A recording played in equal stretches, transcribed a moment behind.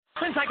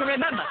since I can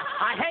remember.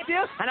 I hate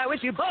you, and I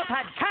wish you both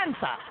had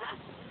cancer.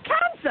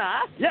 Cancer?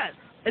 Yes,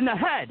 in the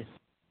head.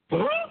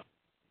 Huh?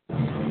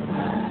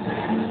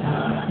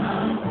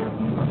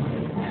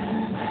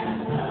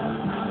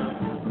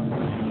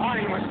 I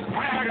was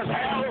tired as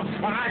hell,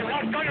 and I'm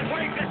not going to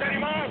take this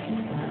anymore.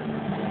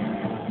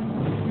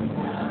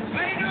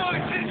 Pay no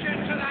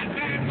attention to that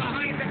man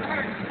behind the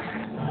curtain.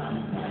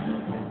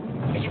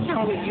 Are you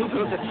telling me you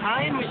built a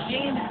time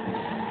machine?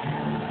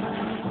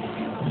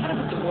 Out of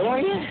a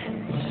DeLorean?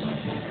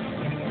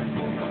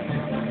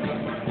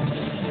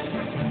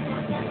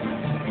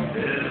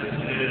 This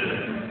is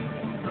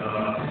the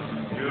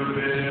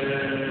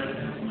Stupid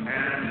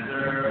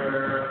Cancer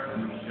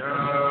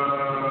Show.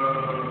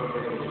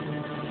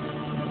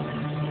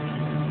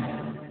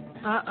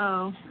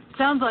 Uh-oh.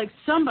 Sounds like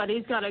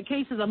somebody's got a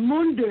case of the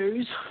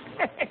Mondays.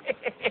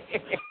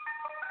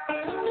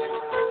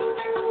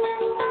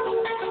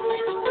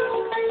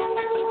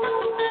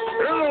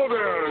 Hello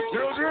there,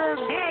 children.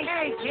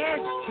 Hey,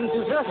 kids.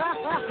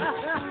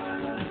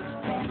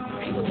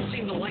 People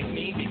seem to like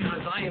me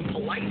because I am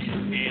polite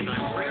and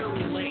I'm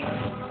rarely late.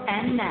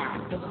 And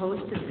now, the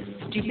host of the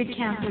Stupid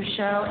Cancer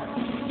Show,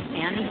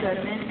 Annie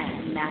Goodman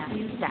and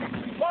Matthew Sack.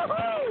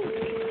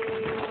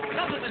 Woohoo!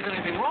 Not that there's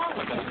anything wrong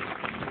with it.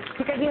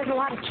 Because he has a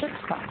lot of chick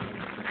stuff.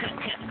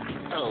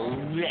 All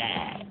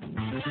right.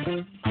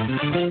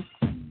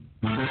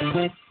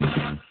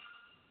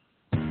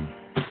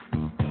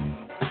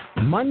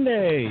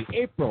 Monday,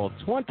 April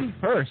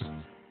 21st,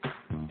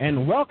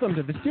 and welcome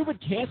to the Stupid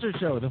Cancer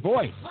Show, the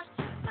voice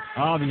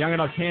of young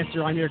adult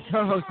cancer. I'm your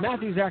co-host,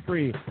 Matthew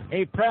Zachary,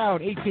 a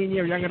proud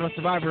 18-year young adult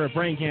survivor of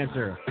brain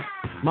cancer.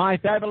 My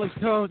fabulous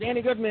co-host,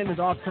 Annie Goodman, is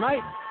off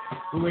tonight.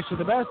 We wish you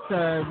the best.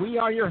 We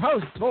are your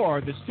hosts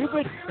for the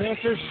Stupid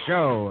Cancer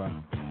Show.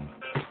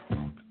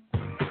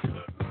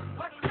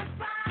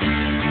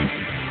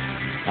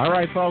 All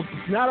right, folks,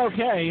 it's not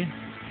okay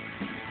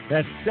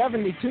that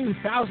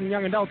 72,000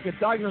 young adults get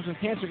diagnosed with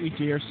cancer each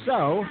year.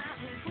 So,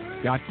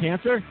 got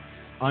cancer?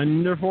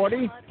 Under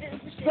 40?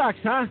 Sucks,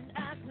 huh?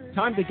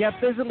 Time to get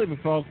busy living,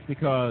 folks,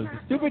 because the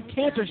Stupid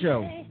Cancer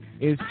Show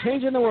is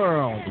changing the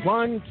world,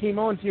 one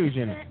chemo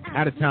infusion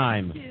at a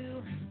time.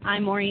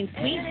 I'm Maureen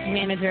Sweet,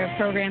 Manager of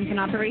Programs and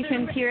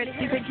Operations here at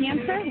Stupid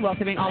Cancer,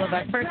 welcoming all of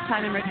our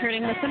first-time and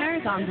returning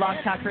listeners on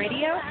Blog Talk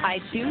Radio,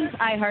 iTunes,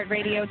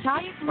 iHeartRadio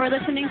Talk, or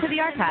listening to the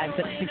archives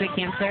at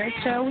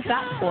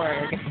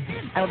stupidcancershow.org.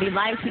 I will be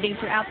live tweeting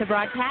throughout the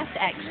broadcast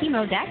at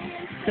ChemoDeck,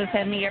 so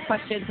send me your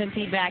questions and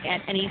feedback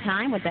at any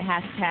time with the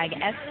hashtag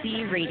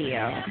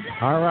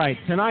SCRadio. All right,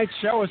 tonight's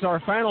show is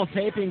our final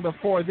taping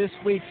before this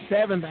week's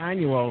 7th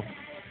annual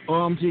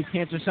OMG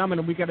Cancer Summit,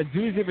 and we got a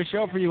doozy of a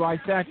show for you. I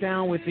sat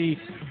down with the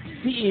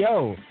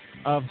CEO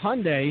of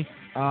Hyundai,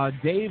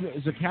 Dave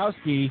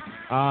Zuchowski,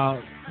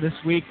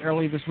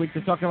 early this week,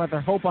 to talk about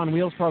their Hope on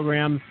Wheels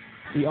program,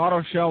 the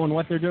auto show, and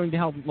what they're doing to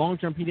help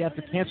long-term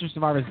pediatric cancer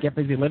survivors get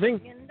busy living.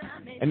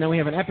 And then we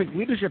have an epic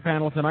leadership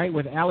panel tonight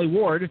with Allie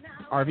Ward,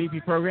 our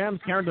VP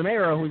Programs, Karen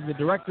DeMero, who's the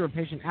Director of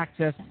Patient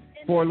Access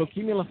for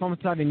Leukemia Lymphoma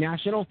Society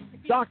National,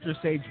 Dr.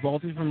 Sage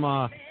Bolte from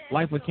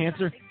Life with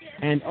Cancer,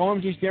 and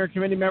OMG Steering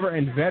Committee member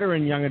and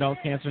veteran young adult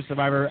cancer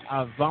survivor,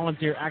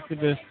 volunteer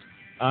activist,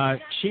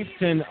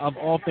 chieftain of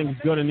all things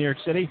good in New York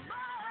City,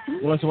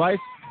 Melissa Weiss.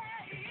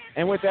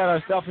 And with that,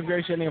 our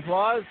self-ingratiating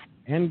applause,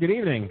 and good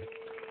evening.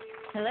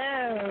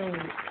 Hello.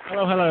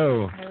 Hello,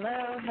 hello.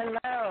 Hello,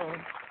 hello.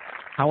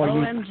 How are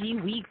you?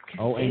 OMG week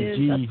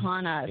OMG is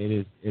upon us. It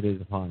is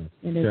upon us.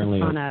 It is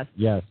upon us.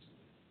 Yes.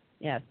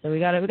 Yeah, so we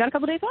got a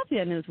couple days off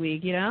yet this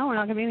week, you know? We're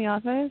not going to be in the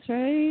office,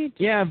 right?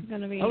 Yeah,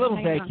 gonna be a little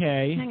hanging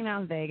vacay.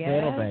 out in Vegas. A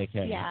little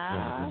vacay.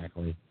 Yeah.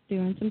 Exactly.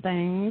 Doing some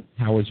things.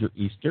 How was your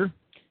Easter?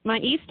 My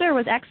Easter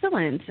was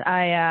excellent.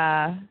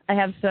 I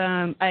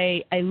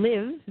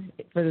live,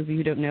 for those of you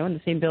who don't know, in the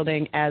same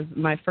building as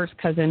my first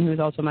cousin, who's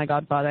also my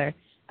godfather.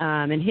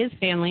 And his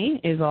family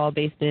is all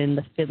based in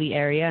the Philly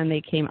area, and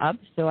they came up.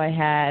 So I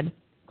had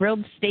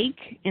grilled steak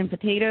and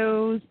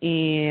potatoes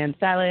and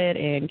salad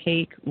and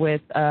cake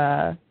with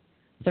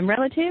some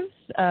relatives.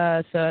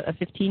 So a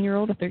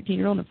 15-year-old, a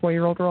 13-year-old, and a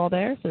 4-year-old were all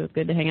there. So it was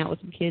good to hang out with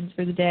some kids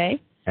for the day.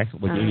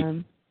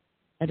 Excellent.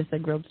 I just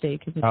said grilled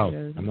steak. And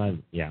potatoes. I'm not.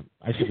 Yeah,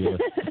 I should be.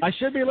 I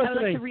should be listening. I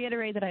would like to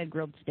reiterate that I had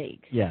grilled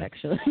steak. Yeah,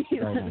 actually,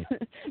 totally.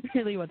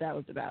 Really what that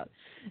was about.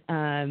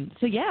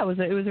 So yeah,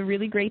 it was a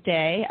really great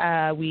day.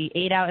 We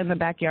ate out in the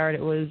backyard.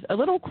 It was a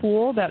little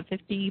cool, about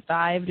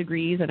 55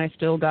 degrees, and I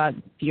still got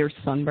fierce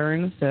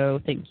sunburn. So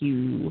thank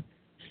you,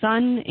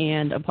 sun,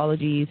 and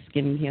apologies,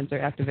 skin cancer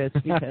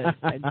activists, because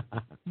I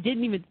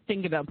didn't even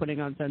think about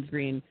putting on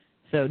sunscreen.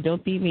 So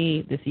don't be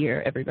me this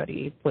year,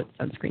 everybody. Put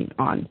sunscreen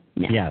on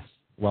now. Yes.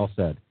 Well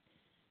said.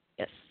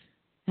 Yes.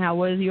 How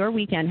was your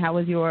weekend? How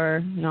was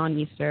your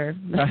non-Easter?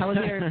 How was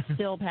your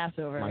still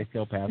Passover? My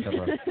still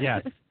Passover.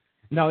 Yes.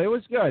 No, it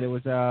was good. It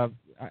was. I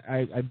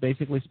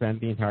basically spent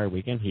the entire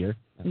weekend here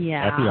at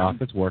the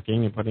office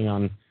working and putting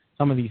on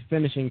some of these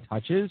finishing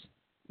touches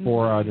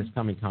for this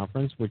coming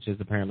conference, which is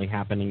apparently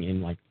happening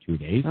in like 2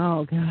 days.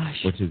 Oh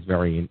gosh. Which is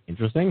very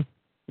interesting.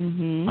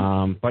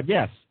 Mm-hmm. But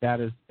yes, that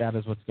is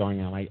what's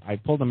going on. I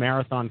pulled a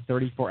marathon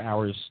 34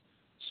 hours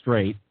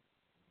straight,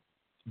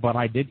 but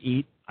I did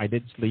eat, I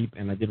did sleep,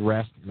 and I did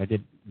rest, and I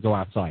did go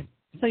outside.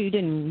 So you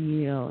didn't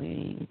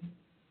really...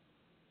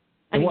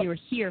 I mean, you were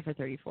here for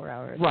 34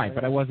 hours. Right,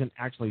 but I wasn't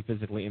actually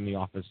physically in the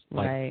office,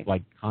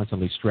 like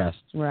constantly stressed,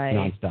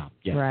 nonstop.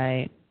 Yes.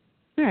 Right.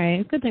 All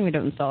right. Good thing we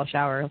don't install a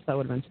shower, else that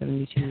would have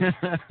been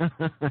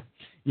 72.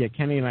 Yeah,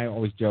 Kenny and I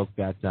always joke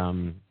that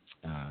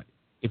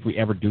if we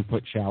ever do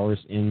put showers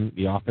in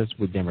the office,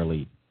 we'd never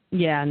leave.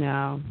 Yeah,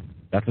 no.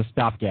 That's a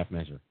stopgap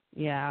measure.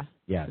 Yeah.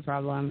 Yes. That's the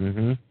problem.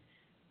 Mm-hmm.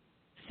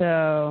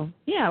 So,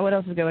 yeah, what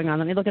else is going on?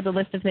 Let me look at the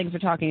list of things we're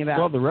talking about.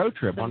 Well, the road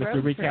trip. The Why don't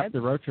you recap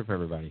the road trip,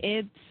 everybody?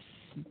 It's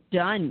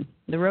done.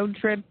 The road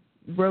tripped.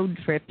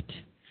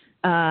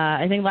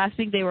 I think last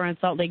week they were in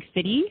Salt Lake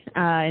City,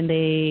 and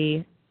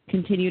they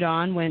continued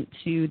on, went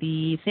to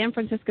the San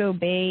Francisco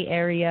Bay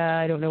Area.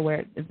 I don't know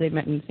where, if they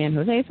met in San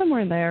Jose, somewhere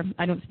in there.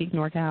 I don't speak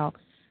NorCal.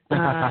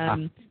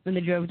 Then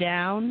they drove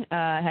down,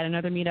 had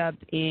another meetup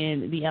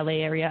in the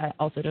LA area.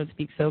 I also don't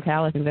speak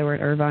SoCal. I think they were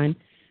in Irvine.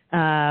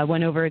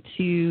 Went over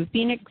to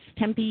Phoenix,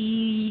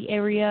 Tempe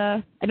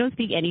area. I don't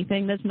speak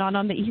anything that's not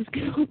on the East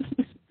Coast.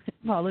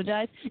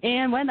 Apologize.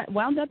 And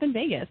wound up in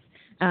Vegas.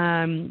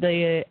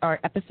 They are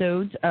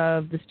episodes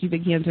of the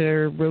Stupid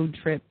Cancer Road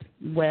Trip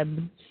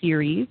web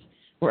series.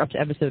 We're up to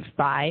episode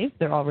 5.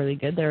 They're all really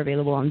good. They're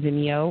available on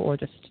Vimeo, or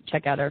just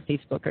check out our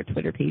Facebook or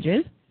Twitter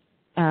pages.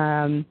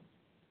 So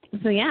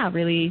yeah,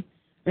 really,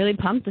 really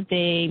pumped that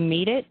they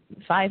made it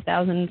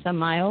 5,000 some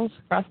miles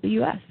across the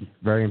U.S.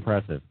 Very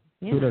impressive.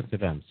 Yeah. Kudos to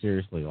them.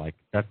 Seriously,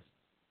 that's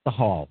the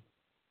haul.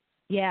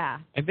 Yeah.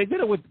 And they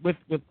did it with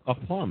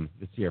aplomb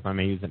this year, if I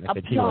may use an SAT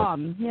word.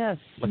 Aplomb, yes.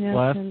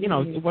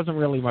 It wasn't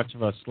really much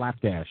of a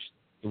slapdash.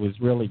 It was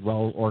really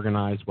well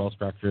organized, well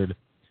structured.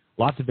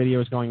 Lots of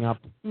videos going up.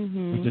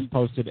 Mm-hmm. We just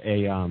posted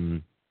a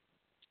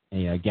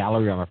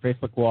gallery on our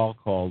Facebook wall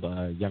called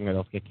Young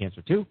Adults Get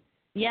Cancer Too.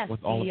 Yes.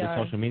 With all of the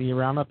social media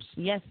roundups.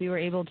 Yes, we were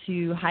able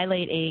to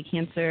highlight a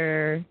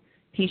cancer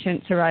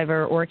patient,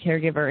 survivor, or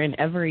caregiver in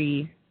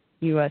every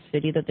U.S.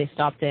 city that they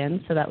stopped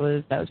in. So that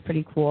was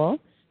pretty cool.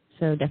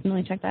 So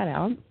definitely check that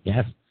out.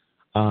 Yes.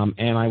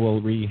 And I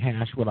will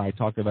rehash what I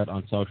talked about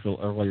on social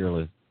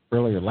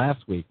earlier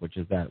last week, which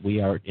is that we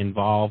are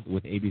involved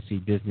with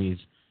ABC Disney's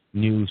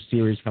new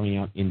series coming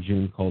out in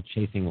June called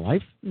Chasing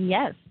Life.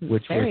 Yes,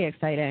 which very was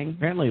exciting.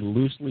 Apparently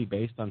loosely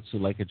based on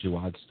Suleika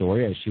Jawad's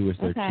story, as she was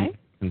their chief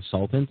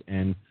consultant.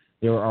 And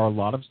there are a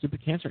lot of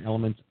stupid cancer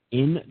elements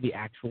in the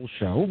actual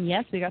show.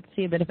 Yes, we got to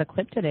see a bit of a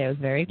clip today. It was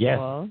very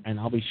cool. Yes, and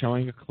I'll be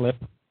showing a clip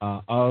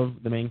of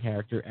the main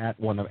character at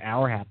one of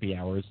our happy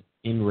hours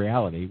in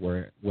reality,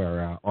 where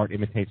art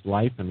imitates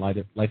life and life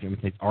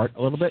imitates art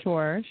a little bit.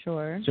 Sure.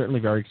 Certainly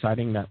very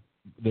exciting that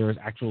there is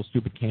actual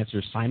stupid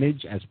cancer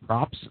signage as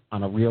props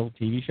on a real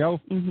TV show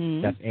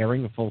that's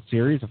airing a full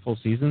series, a full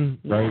season.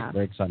 Very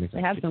exciting.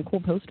 They have some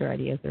cool poster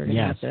ideas they're going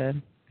to have to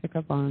pick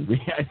up on.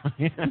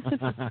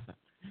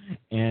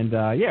 And,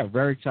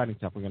 very exciting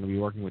stuff. We're going to be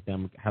working with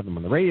them, have them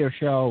on the radio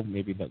show.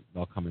 Maybe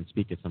they'll come and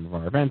speak at some of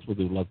our events. We'll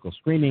do local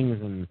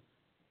screenings. And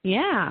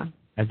that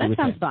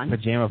sounds fun.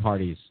 Pajama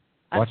parties.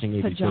 Watching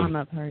ABC.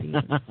 Pajama parties.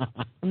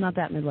 I'm not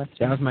that Midwestern.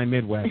 That was my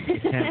Midwest.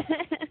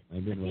 My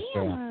Midwest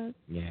girl.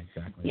 Yeah,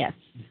 exactly.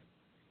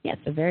 Yes,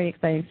 so very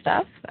exciting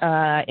stuff.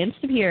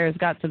 Instapeer's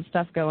got some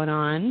stuff going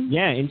on.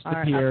 Yeah,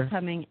 Instapeer. Our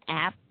upcoming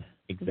app.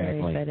 Exactly. Very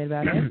excited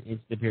about it.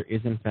 Instapeer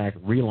is, in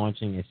fact,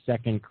 relaunching a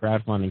second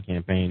crowdfunding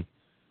campaign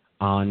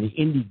on the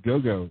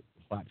Indiegogo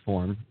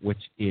platform,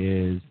 which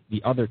is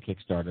the other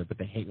Kickstarter, but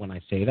they hate when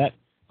I say that.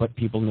 But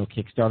people know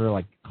Kickstarter,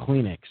 like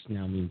Kleenex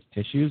now means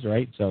tissues,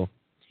 right? So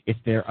it's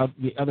the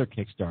other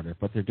Kickstarter,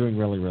 but they're doing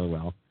really, really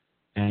well.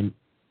 And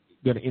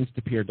go to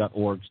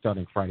instapeer.org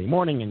starting Friday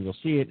morning, and you'll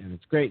see it, and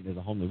it's great. There's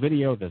a whole new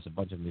video. There's a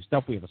bunch of new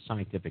stuff. We have a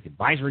scientific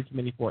advisory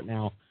committee for it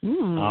now.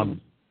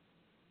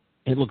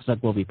 It looks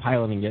like we'll be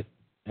piloting it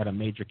at a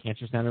major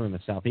cancer center in the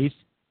southeast.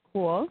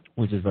 Cool.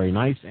 Which is very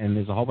nice, and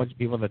there's a whole bunch of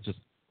people that just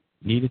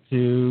need it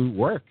to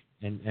work,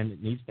 and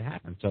it needs to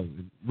happen. So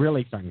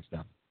really exciting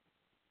stuff.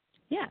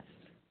 Yes,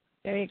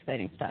 very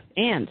exciting stuff.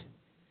 And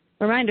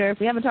reminder, if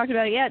we haven't talked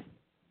about it yet,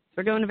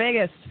 we're going to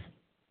Vegas.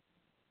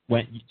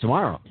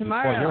 Tomorrow.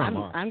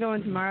 I'm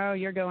going tomorrow.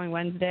 You're going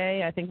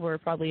Wednesday. I think we're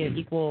probably at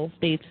equal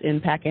states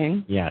in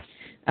packing. Yes.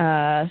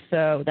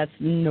 So that's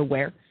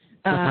nowhere.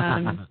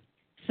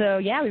 So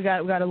yeah, we've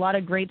got a lot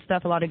of great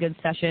stuff, a lot of good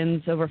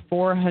sessions. Over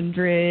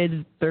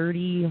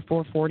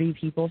 440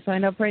 people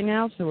signed up right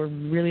now. So we're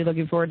really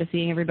looking forward to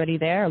seeing everybody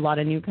there. A lot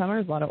of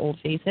newcomers, a lot of old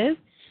faces.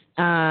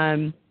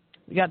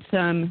 We got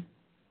some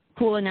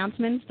cool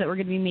announcements that we're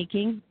going to be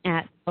making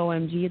at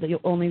OMG that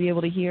you'll only be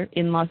able to hear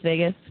in Las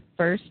Vegas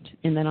first,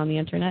 and then on the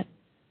internet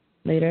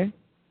later.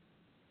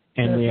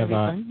 And we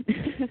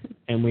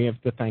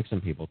have to thank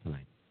some people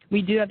tonight.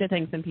 We do have to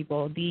thank some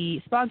people. The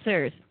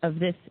sponsors of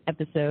this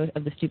episode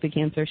of the Stupid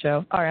Cancer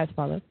Show are as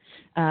follows.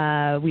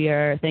 We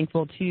are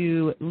thankful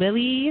to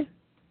Lily,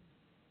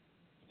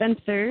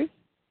 Spencer,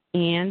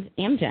 and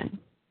Amgen.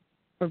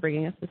 for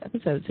bringing us this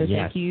episode. So Yes.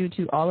 thank you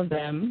to all of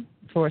them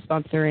for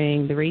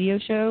sponsoring the radio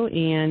show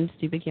and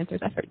Stupid Cancer's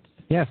efforts.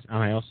 Yes, and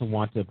I also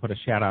want to put a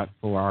shout-out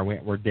for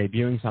we're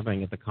debuting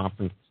something at the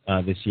conference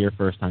this year,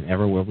 first time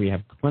ever, where we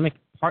have clinic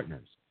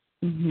partners.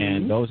 Mm-hmm.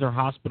 And those are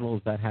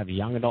hospitals that have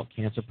young adult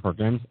cancer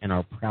programs and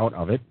are proud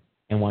of it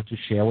and want to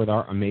share with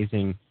our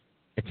amazing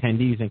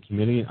attendees and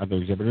community and other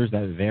exhibitors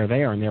that they're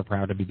there and they're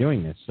proud to be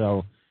doing this.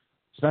 So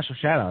special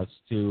shout-outs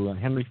to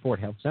Henry Ford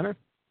Health Center,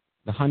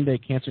 the Hyundai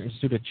Cancer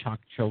Institute at Chalk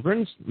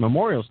Children's,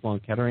 Memorial Sloan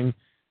Kettering,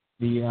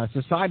 the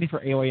Society for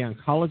AOA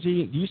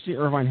Oncology, UC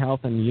Irvine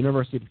Health, and the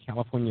University of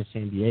California,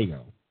 San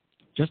Diego.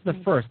 Just the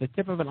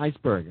tip of an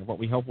iceberg of what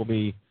we hope will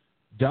be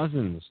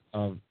dozens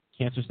of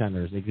cancer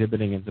centers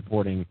exhibiting and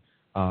supporting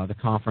the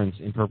conference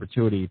in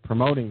perpetuity,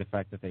 promoting the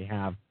fact that they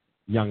have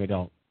young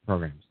adult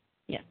programs.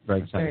 Yes,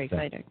 very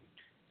exciting.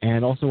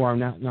 And also our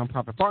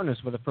nonprofit partners.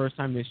 For the first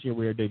time this year,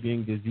 we are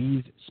debuting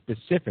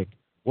disease-specific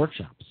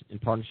workshops in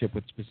partnership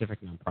with specific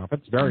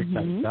nonprofits. Very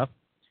exciting stuff.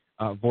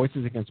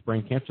 Voices Against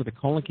Brain Cancer, the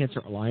Colon Cancer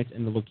Alliance,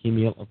 and the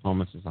Leukemia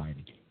Lymphoma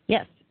Society.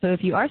 Yes. So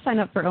if you are signed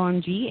up for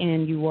OMG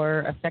and you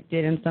were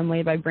affected in some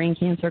way by brain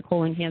cancer,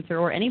 colon cancer,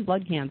 or any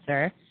blood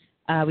cancer,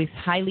 we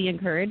highly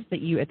encourage that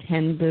you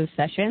attend those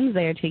sessions.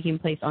 They are taking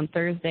place on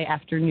Thursday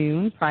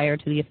afternoon prior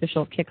to the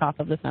official kickoff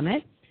of the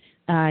summit.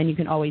 And you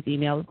can always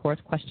email, of course,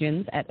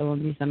 questions at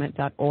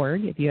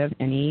omgsummit.org if you have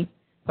any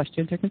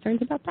questions or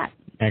concerns about that.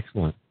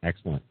 Excellent.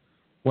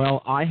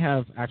 Well, I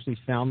have actually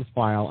found the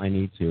file I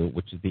need to,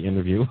 which is the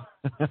interview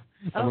that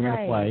we're going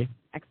to play.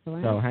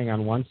 Excellent. So hang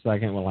on one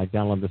second while I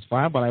download this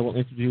file. But I will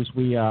introduce,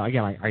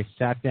 I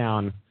sat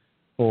down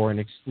for an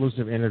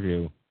exclusive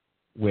interview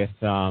with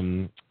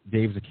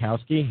Dave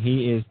Zuchowski.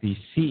 He is the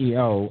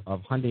CEO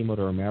of Hyundai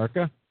Motor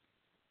America,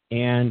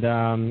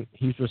 and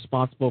he's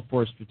responsible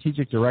for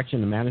strategic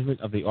direction and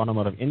management of the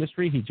automotive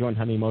industry. He joined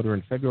Hyundai Motor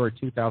in February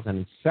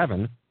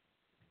 2007,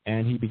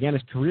 and he began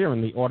his career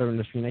in the auto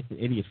industry in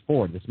 1980 at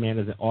Ford. This man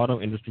is an auto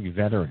industry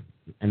veteran,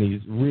 and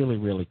he's really,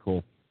 really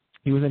cool.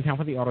 He was in town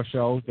for the auto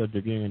show. They're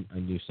debuting a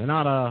new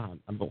Sonata.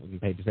 I'm not getting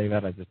paid to say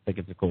that. I just think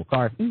it's a cool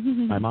car.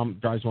 My mom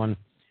drives one.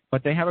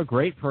 But they have a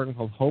great program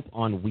called Hope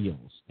on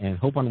Wheels. And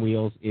Hope on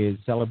Wheels is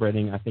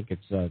celebrating, I think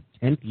it's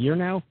 10th year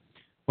now.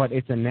 But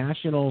it's a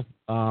national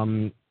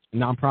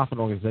nonprofit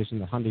organization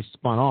that Hyundai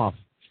spun off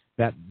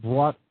that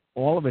brought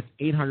all of its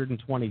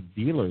 820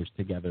 dealers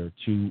together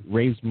to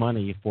raise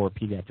money for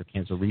pediatric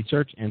cancer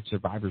research and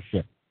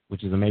survivorship,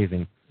 which is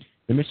amazing.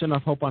 The mission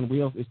of Hope on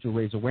Wheels is to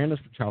raise awareness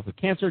for childhood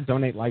cancer,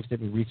 donate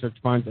life-saving research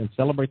funds, and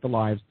celebrate the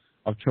lives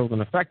of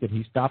children affected.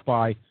 He stopped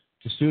by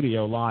to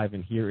studio live,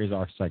 and here is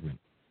our segment.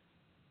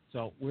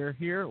 So we're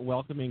here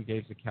welcoming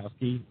Dave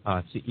Zuchowski,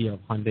 CEO of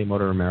Hyundai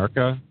Motor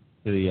America,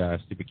 to the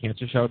Stupid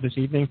Cancer Show this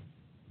evening.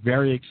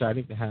 Very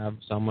exciting to have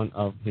someone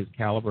of his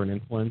caliber and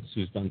influence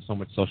who's done so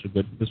much social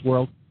good for this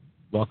world.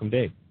 Welcome,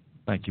 Dave.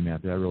 Thank you,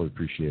 Matthew. I really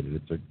appreciate it.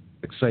 It's an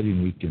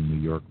exciting week in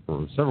New York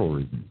for several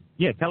reasons.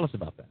 Yeah, tell us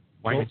about that.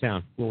 Why in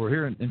town? Well, we're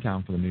here in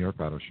town for the New York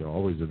Auto Show,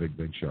 always a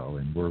big show,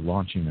 and we're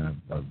launching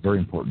a very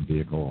important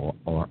vehicle,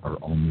 our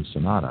all-new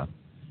Sonata.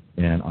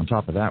 And on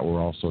top of that,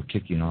 we're also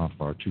kicking off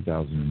our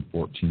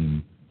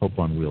 2014 Hope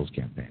on Wheels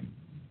campaign.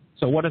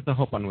 So what is the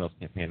Hope on Wheels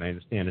campaign? I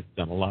understand it's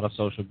done a lot of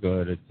social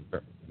good. It's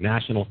a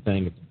national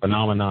thing. It's a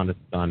phenomenon. It's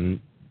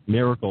done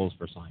miracles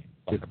for science.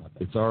 Talk about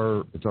that.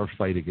 It's our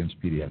fight against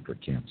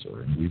pediatric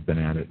cancer, and we've been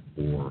at it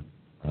for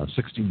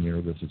 16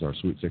 years. This is our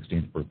sweet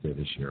 16th birthday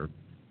this year.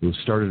 It was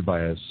started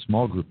by a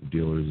small group of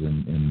dealers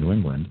in New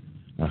England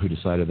who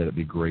decided that it would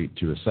be great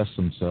to assess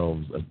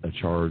themselves a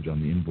charge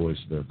on the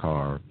invoice of their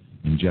car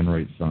and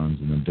generate funds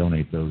and then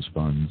donate those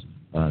funds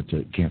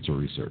to cancer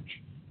research.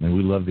 And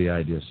we love the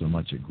idea so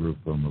much it grew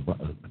from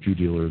a few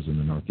dealers in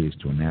the Northeast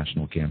to a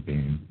national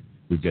campaign.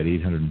 We've got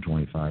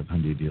 825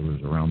 Hyundai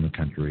dealers around the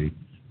country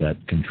that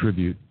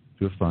contribute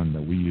to a fund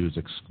that we use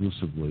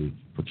exclusively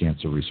for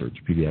cancer research,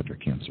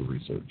 pediatric cancer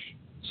research.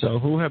 So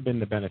who have been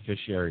the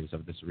beneficiaries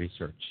of this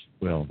research?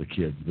 Well, the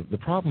kids. The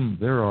problem,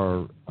 there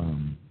are,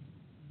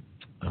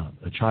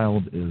 a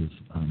child is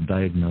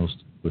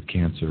diagnosed with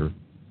cancer,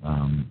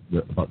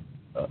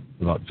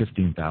 about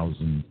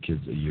 15,000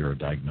 kids a year are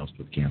diagnosed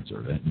with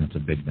cancer, and that's a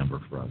big number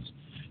for us.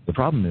 The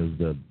problem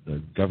is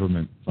the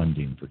government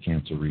funding for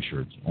cancer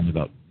research, only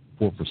about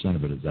 4%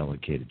 of it is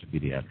allocated to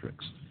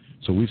pediatrics.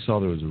 So we saw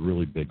there was a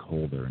really big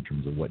hole there in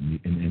terms of what,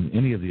 in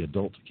any of the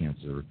adult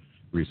cancer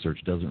research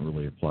doesn't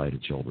really apply to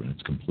children.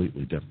 It's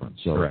completely different.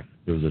 So Correct.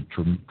 There was a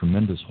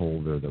tremendous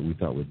hole there that we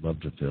thought we'd love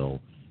to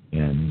fill.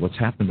 And what's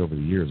happened over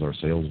the years, our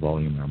sales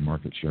volume and our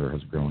market share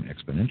has grown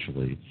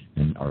exponentially,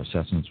 and our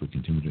assessments, we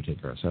continue to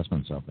take our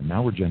assessments up. And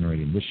now we're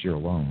generating, this year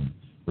alone,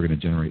 we're going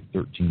to generate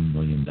 $13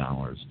 million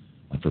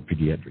for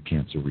pediatric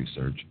cancer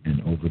research.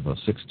 And over the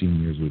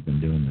 16 years we've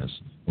been doing this,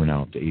 we're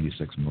now up to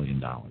 $86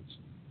 million.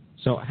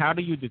 So how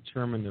do you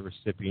determine the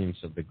recipients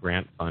of the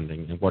grant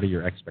funding, and what are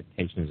your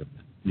expectations of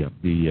them? Yeah,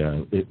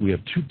 we have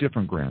two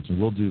different grants, and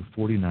we'll do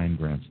 49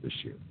 grants this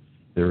year.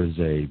 There is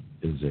a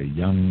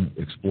young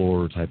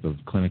explorer type of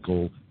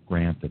clinical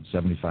grant that's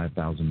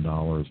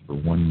 $75,000 for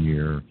 1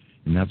 year,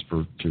 and that's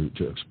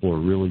to explore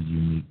really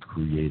unique,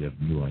 creative,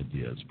 new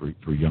ideas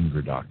for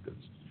younger doctors.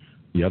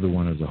 The other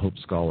one is a Hope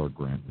Scholar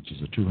Grant, which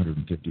is a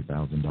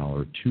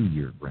 $250,000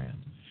 two-year grant.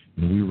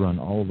 And we run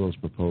all of those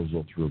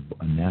proposals through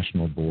a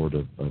national board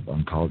of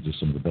oncologists,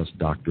 some of the best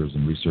doctors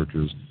and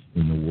researchers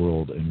in the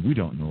world, and we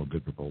don't know a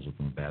good proposal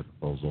from a bad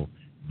proposal.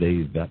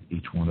 They vet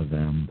each one of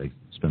them. They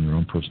spend their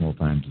own personal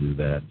time to do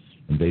that,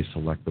 and they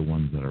select the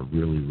ones that are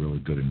really, really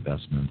good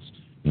investments,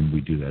 and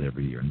we do that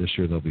every year. And this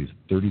year there'll be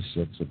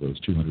 36 of those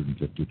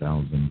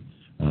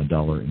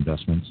 $250,000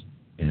 investments,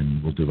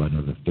 and we'll do about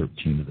another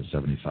 13 of the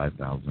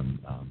 $75,000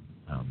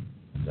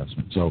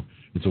 investments. So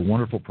it's a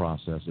wonderful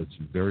process. It's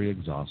very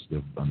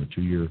exhaustive on the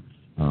two-year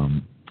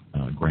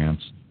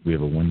grants. We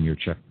have a one-year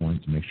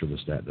checkpoint to make sure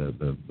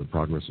the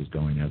progress is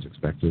going as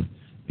expected,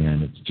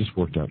 and it's just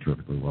worked out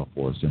terrifically well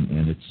for us,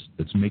 and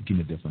it's making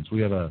a difference.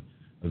 We have a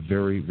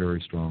very,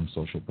 very strong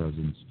social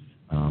presence.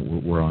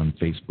 We're on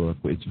Facebook.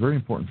 It's very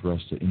important for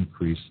us to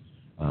increase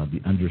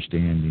the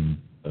understanding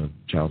of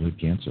childhood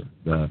cancer.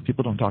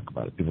 People don't talk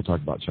about it. People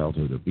talk about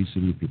childhood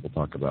obesity. People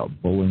talk about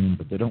bullying,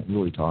 but they don't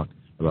really talk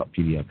about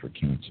pediatric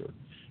cancer.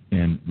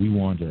 And we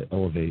want to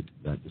elevate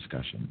that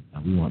discussion.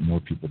 We want more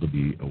people to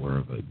be aware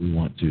of it. We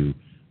want to,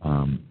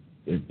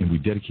 and we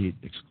dedicate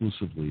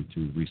exclusively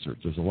to research.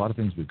 There's a lot of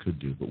things we could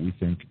do, but we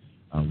think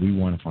we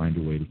want to find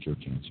a way to cure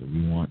cancer.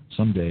 We want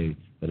someday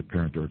that a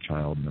parent or a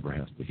child never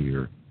has to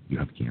hear you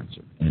have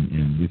cancer.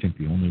 And we think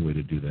the only way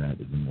to do that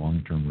is in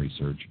long-term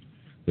research.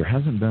 There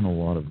hasn't been a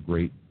lot of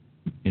great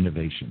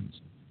innovations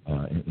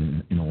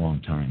in a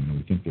long time, and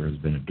we think there has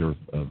been a dearth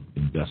of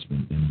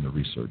investment in the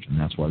research, and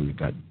that's why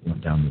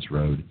went down this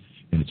road,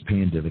 and it's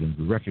paying dividends.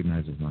 We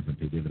recognize it's not going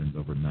to pay dividends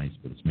overnight,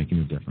 but it's making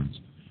a difference.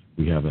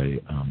 We have a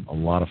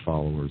lot of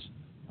followers.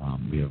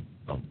 We have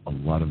a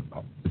lot of.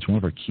 It's one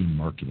of our key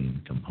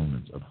marketing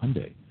components of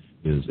Hyundai.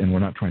 And we're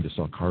not trying to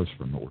sell cars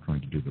from it. We're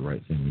trying to do the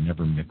right thing. We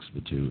never mix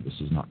the two. This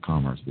is not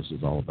commerce. This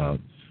is all about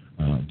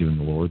doing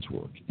the Lord's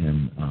work.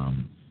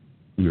 And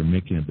we are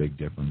making a big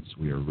difference.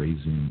 We are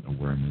raising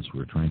awareness.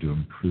 We're trying to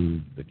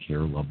improve the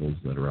care levels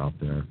that are out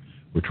there.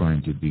 We're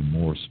trying to be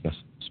more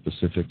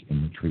specific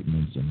in the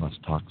treatments and less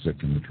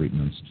toxic in the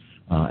treatments.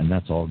 And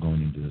that's all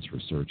going into this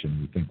research,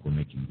 and we think we're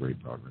making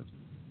great progress.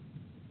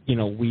 You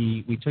know,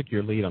 we took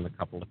your lead on a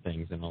couple of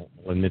things, and I'll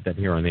admit that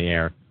here on the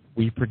air.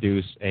 We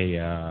produce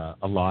a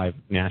live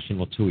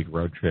national 2-week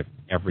road trip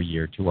every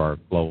year to our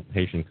Global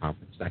Patient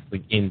Conference. It's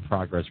actually in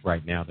progress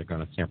right now. They're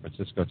going to San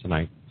Francisco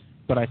tonight.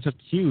 But I took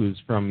cues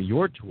from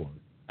your tour.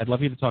 I'd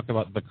love you to talk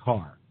about the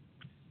car.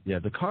 Yeah,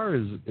 the car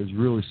is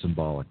really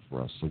symbolic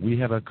for us. So we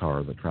have a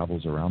car that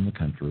travels around the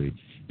country,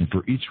 and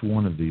for each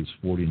one of these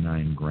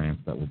 49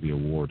 grants that will be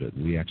awarded,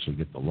 we actually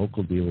get the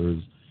local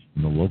dealers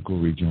and the local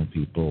regional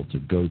people to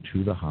go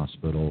to the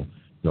hospital.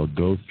 They'll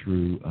go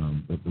through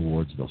the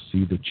wards. They'll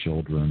see the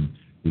children.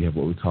 We have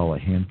what we call a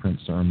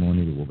handprint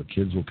ceremony where the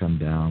kids will come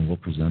down. We'll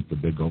present the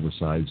big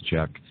oversized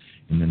check,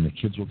 and then the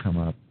kids will come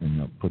up and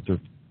they'll put their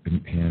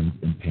hands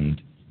in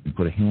paint and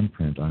put a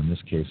handprint on. In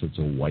this case, it's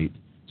a white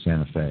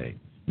Santa Fe.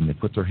 And they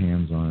put their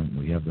hands on it.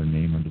 We have their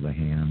name under the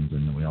hands,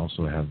 and then we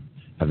also have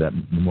that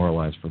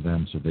memorialized for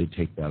them, so they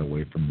take that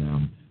away from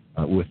them,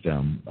 with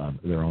them,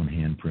 their own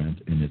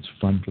handprint. And it's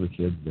fun for the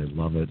kids. They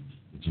love it.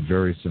 It's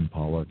very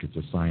symbolic. It's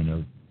a sign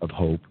of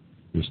hope.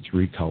 There's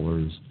 3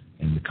 colors,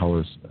 and the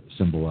colors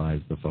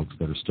symbolize the folks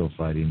that are still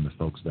fighting, the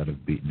folks that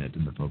have beaten it,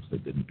 and the folks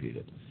that didn't beat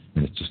it.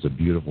 And it's just a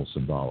beautiful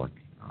symbolic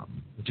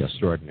gesture.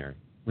 Extraordinary.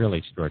 Really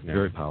extraordinary.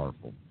 Very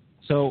powerful.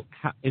 So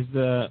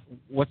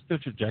what's the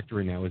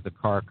trajectory now? Is the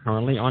car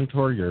currently on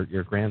tour,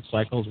 your grand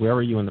cycles? Where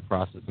are you in the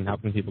process, and how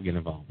can people get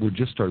involved? We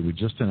just started. We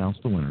just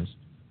announced the winners.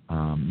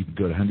 You can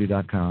go to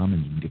Hyundai.com,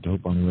 and you can get to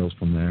Hope on Wheels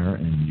from there,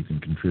 and you can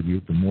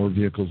contribute. The more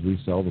vehicles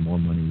we sell, the more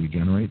money we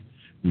generate.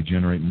 We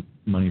generate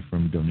money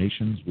from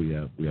donations. We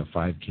have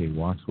 5K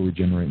walks where we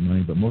generate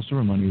money, but most of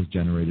our money is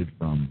generated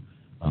from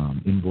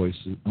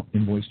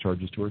invoice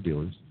charges to our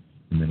dealers,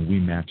 and then we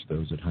match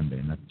those at Hyundai,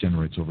 and that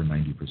generates over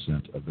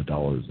 90% of the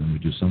dollars. And we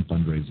do some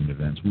fundraising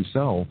events. We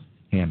sell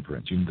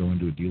handprints. You can go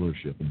into a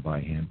dealership and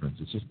buy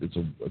handprints.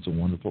 It's a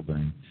wonderful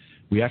thing.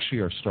 We actually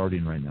are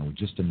starting right now. We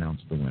just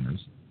announced the winners.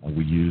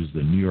 We use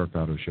the New York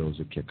Auto Show as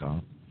a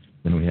kickoff.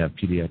 Then we have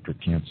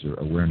Pediatric Cancer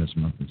Awareness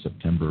Month in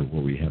September,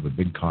 where we have a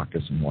big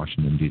caucus in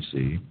Washington,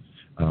 D.C.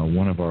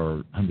 One of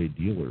our Hyundai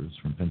dealers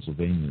from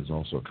Pennsylvania is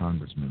also a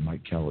congressman,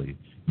 Mike Kelly.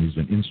 He's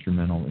been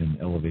instrumental in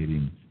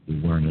elevating the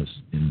awareness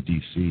in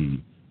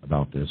D.C.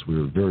 about this. We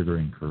were very,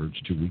 very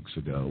encouraged 2 weeks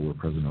ago where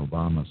President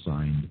Obama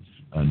signed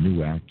a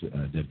new act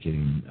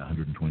dedicating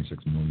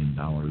 $126 million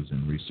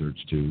in research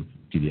to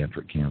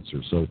pediatric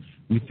cancer. So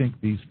we think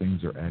these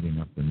things are adding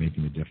up. They're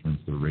making a difference.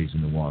 They're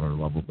raising the water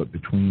level. But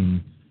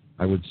between,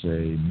 I would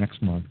say,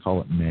 next month,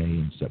 call it May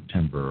and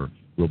September,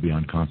 we'll be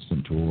on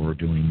constant tour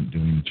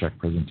doing check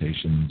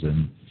presentations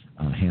and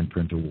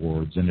handprint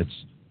awards. And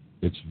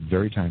it's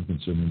very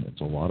time-consuming.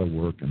 It's a lot of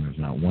work, and there's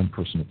not one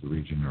person at the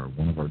region or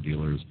one of our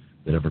dealers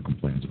that ever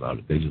complains about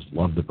it. They just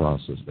love the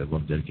process. They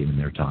love dedicating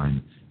their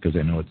time because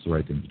they know it's the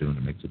right thing to do and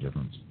it makes a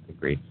difference.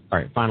 Agreed. All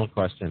right, final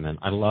question then.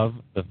 I love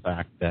the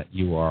fact that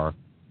you are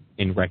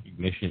in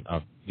recognition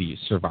of the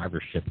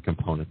survivorship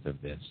component of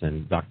this.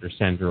 And Dr.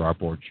 Sender, our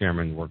board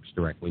chairman, works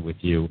directly with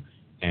you.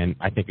 And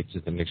I think it's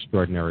just an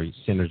extraordinary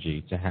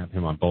synergy to have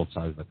him on both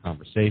sides of the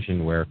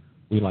conversation, where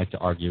we like to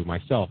argue,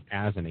 myself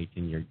as an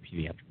 18-year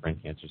pediatric brain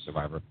cancer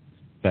survivor,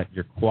 that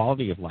your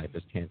quality of life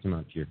is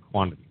tantamount to your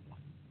quantity of life.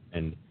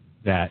 And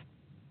that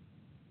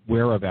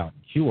we're about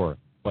cure,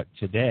 but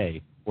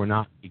today we're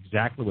not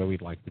exactly where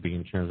we'd like to be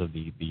in terms of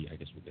the I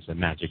guess a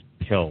magic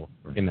pill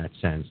in that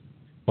sense.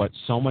 But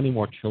so many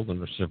more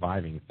children are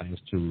surviving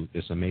thanks to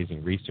this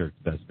amazing research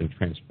that's been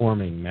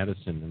transforming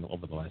medicine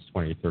over the last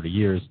 20 or 30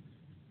 years,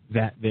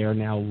 that they are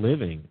now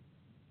living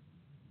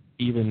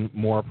even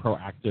more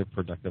proactive,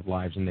 productive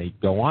lives, and they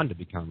go on to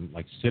become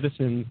like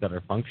citizens that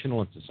are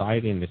functional in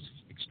society, and it's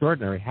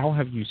extraordinary. How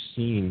have you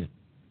seen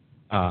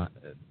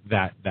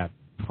that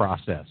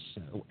process?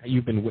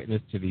 You've been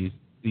witness to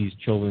these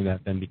children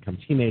that then become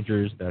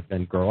teenagers, that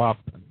then grow up.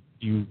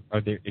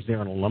 Is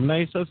there an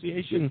alumni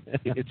association?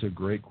 It's a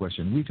great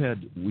question.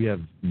 We have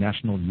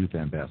national youth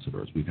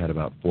ambassadors. We've had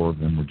about 4 of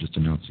them. We're just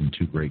announcing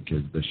 2 great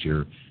kids this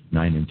year,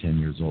 9 and 10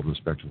 years old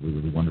respectively,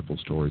 with wonderful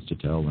stories to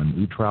tell. And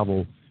we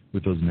travel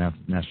with those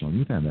national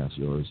youth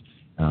ambassadors,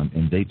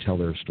 and they tell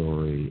their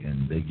story,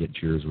 and they get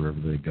cheers wherever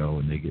they go,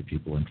 and they get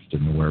people interested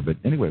in the wear. But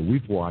anyway,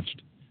 we've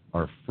watched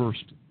our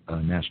first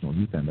national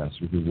youth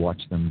ambassador. We've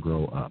watched them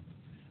grow up.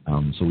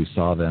 So we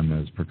saw them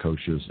as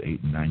precocious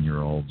 8 and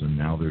 9-year-olds, and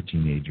now they're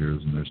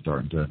teenagers, and they're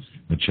starting to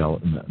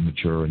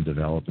mature and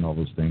develop and all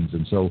those things.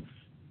 And so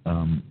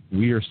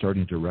we are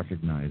starting to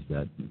recognize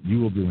that you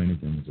will do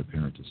anything as a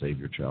parent to save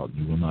your child.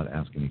 You will not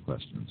ask any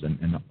questions.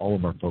 And all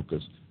of our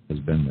focus has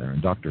been there.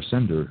 And Dr.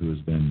 Sender, who has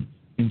been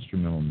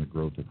instrumental in the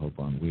growth of Hope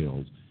on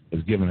Wheels,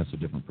 has given us a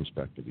different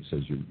perspective. He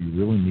says you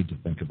really need to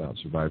think about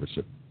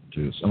survivorship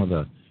too. Some of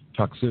the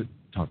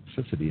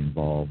toxicity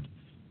involved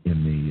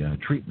in the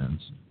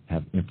treatments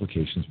have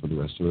implications for the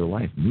rest of their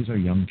life. And these are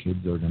young kids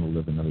that are going to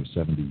live another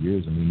 70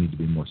 years, and we need to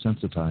be more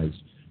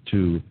sensitized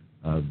to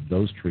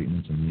those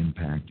treatments and the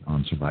impact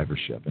on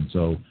survivorship. And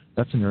so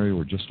that's an area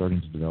we're just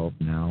starting to develop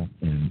now,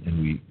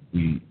 and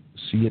we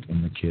see it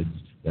in the kids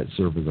that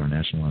serve as our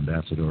national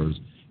ambassadors.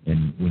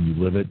 And when you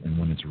live it and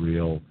when it's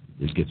real,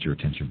 it gets your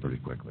attention pretty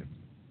quickly.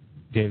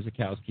 Dave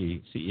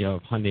Zuchowski, CEO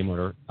of Hyundai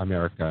Motor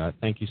America,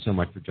 thank you so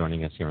much for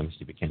joining us here on the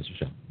Stupid Cancer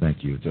Show.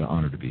 Thank you. It's an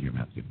honor to be here,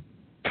 Matthew.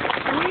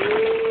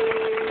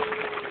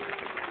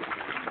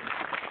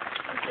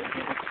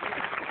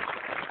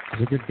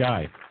 He's a good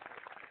guy.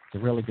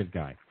 He's a really good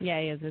guy. Yeah,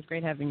 he is. It's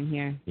great having him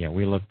here. Yeah,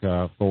 we look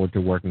forward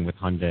to working with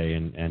Hyundai.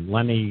 And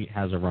Lenny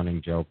has a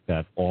running joke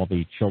that all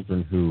the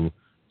children who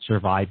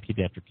survive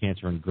pediatric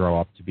cancer and grow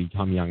up to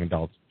become young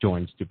adults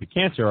join Stupid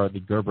Cancer are the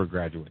Gerber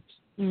graduates.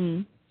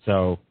 Mm.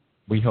 So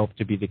we hope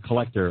to be the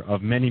collector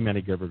of many,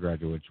 many Gerber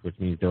graduates, which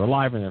means they're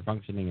alive and they're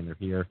functioning and they're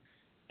here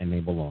and they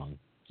belong.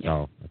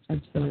 Yeah, so that's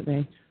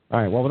absolutely.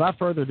 All right, well, without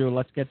further ado,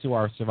 let's get to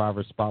our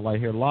Survivor Spotlight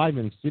here live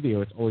in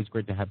studio. It's always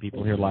great to have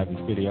people here live in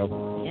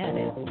studio. Yeah,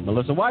 it is.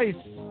 Melissa Weiss,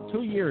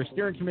 2-year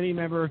steering committee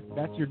member.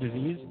 That's your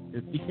disease.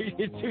 You're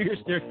 2-year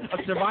a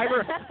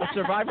survivor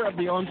of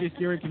the OMG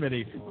steering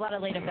committee. A lot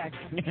of late effects.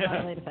 Yeah. A lot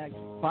of late effects.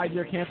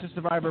 5-year cancer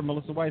survivor,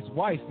 Melissa Weiss.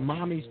 Weiss,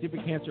 mommy,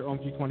 stupid cancer,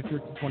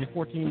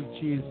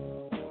 OMG2014. She's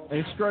an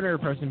extraordinary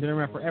person, been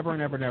around forever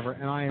and ever and ever,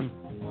 and I am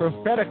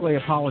prophetically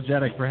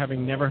apologetic for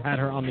having never had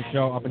her on the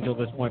show up until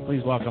this point.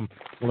 Please welcome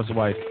Melissa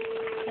Weiss.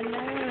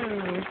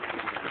 Hello.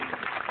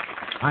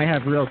 I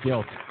have real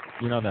guilt.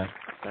 You know that.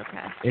 Okay.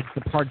 It's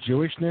the part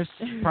Jewishness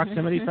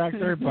proximity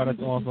factor, but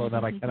it's also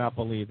that I cannot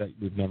believe that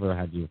we've never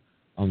had you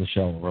on the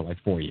show over like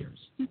 4 years.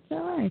 It's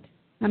all right.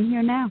 I'm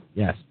here now.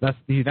 Yes, that's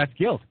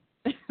guilt.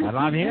 And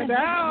I'm here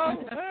now.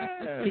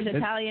 She's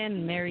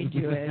Italian, married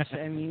Jewish.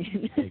 I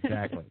mean.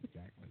 Exactly.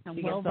 I'm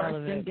well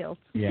versed in guilt.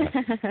 Yeah.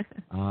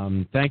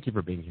 Thank you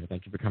for being here.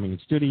 Thank you for coming in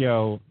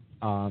studio.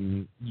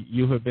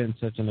 You have been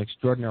such an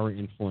extraordinary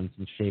influence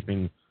in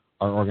shaping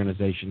our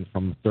organization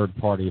from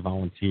third-party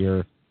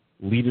volunteer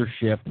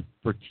leadership,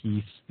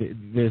 expertise.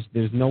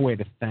 There's no way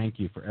to thank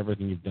you for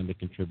everything you've done to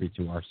contribute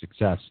to our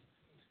success.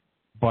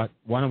 But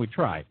why don't we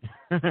try?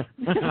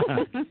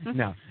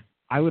 Now,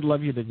 I would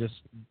love you to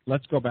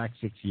let's go back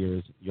 6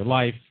 years, your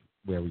life,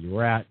 where you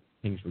were at,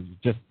 things where you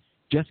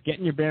just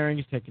getting your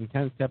bearings, taking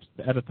 10 steps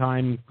at a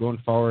time, going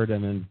forward,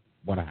 and then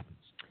what happens?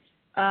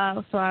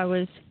 So I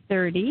was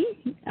 30,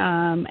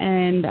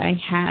 and I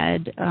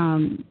had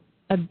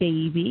a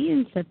baby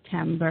in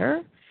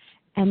September.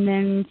 And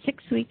then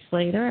 6 weeks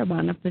later, I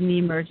wound up in the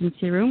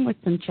emergency room with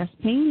some chest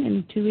pain.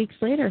 And 2 weeks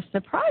later,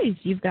 surprise,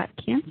 you've got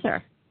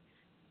cancer.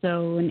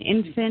 So an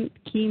infant,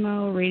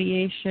 chemo,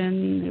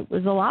 radiation, it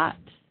was a lot.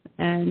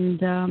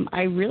 And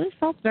I really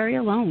felt very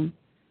alone.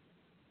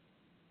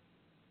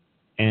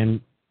 And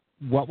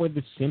what were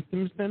the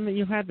symptoms then that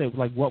you had?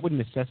 What would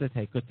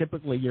necessitate? Because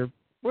typically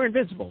we're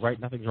invincible, right?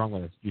 Nothing's wrong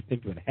with us. Did you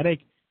think you had a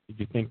headache? Did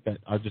you think that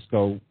I'll just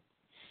go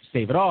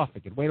stave it off? I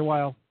could wait a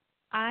while?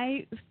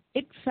 I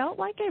it felt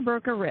like I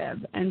broke a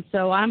rib. And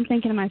so I'm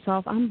thinking to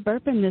myself, I'm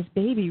burping this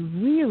baby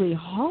really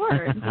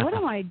hard. What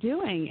am I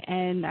doing?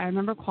 And I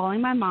remember calling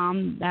my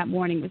mom that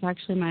morning. It was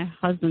actually my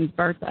husband's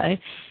birthday.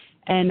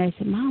 And I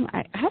said, Mom,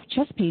 I have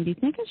chest pain. Do you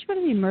think I should go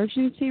to the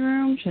emergency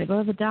room? Should I go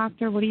to the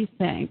doctor? What do you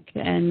think?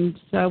 And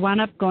so I wound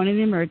up going to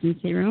the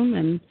emergency room,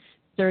 and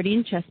 30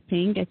 in chest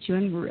pain gets you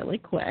in really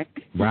quick.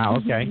 Wow,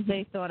 okay.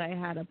 They thought I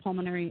had a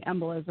pulmonary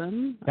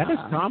embolism. That is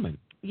common.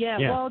 Yeah,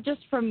 well,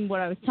 just from what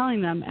I was telling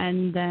them.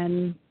 And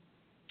then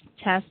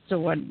tests or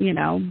what,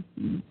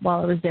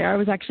 while I was there, I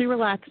was actually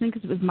relaxing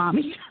because it was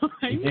mommy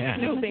time. Yeah.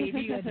 No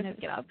baby. I didn't have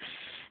to get up.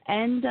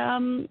 And,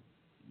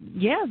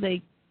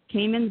 they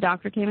came in, the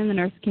doctor came in, the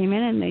nurse came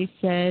in, and they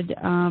said,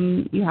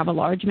 you have a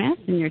large mass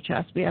in your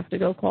chest. We have to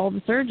go call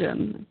the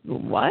surgeon.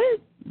 What?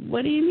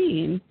 What do you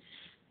mean?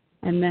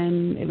 And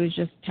then it was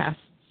just tests,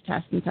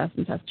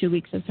 2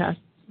 weeks of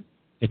tests.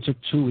 It took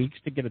 2 weeks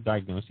to get a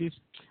diagnosis?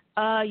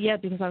 Yeah,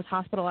 because I was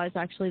hospitalized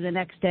actually the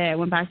next day. I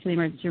went back to the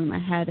emergency room. I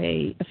had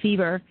a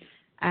fever,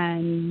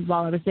 and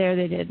while I was there,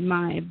 they did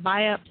my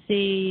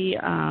biopsy,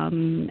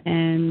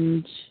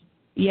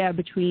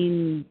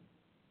 between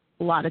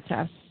a lot of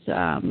tests,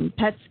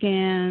 PET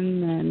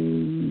scan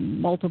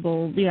and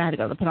multiple, I had to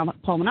go to the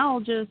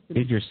pulmonologist.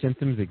 Did your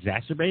symptoms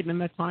exacerbate in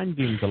that time,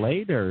 being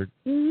delayed, or?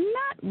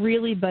 Not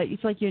really, but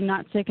it's like you're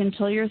not sick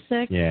until you're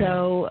sick. Yeah.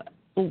 So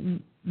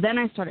then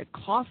I started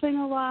coughing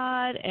a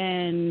lot,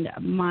 and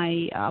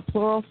my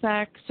pleural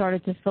sac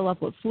started to fill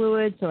up with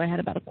fluid, so I had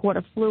about a quart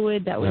of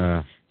fluid that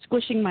was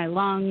squishing my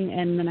lung,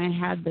 and then I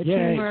had the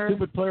tumor.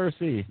 Stupid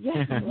pleurisy.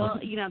 Yeah, well,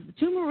 the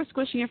tumor was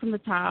squishing it from the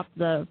top,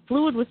 the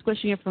fluid was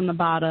squishing it from the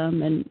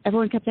bottom, and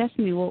everyone kept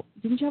asking me, well,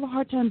 didn't you have a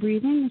hard time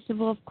breathing? I said,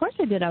 well, of course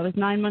I did. I was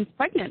 9 months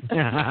pregnant.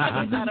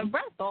 I was out of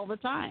breath all the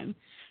time.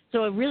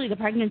 So the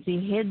pregnancy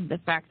hid the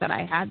fact that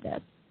I had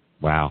this.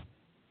 Wow.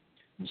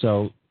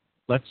 So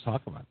let's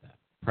talk about that.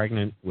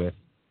 Pregnant with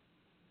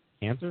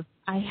cancer?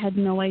 I had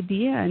no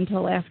idea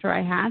until after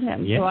I had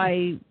him. Yeah. So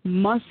I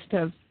must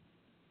have.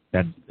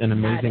 That's an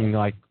amazing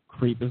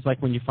creep. It's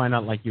like when you find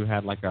out you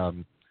had like a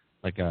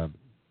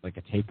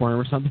tapeworm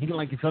or something,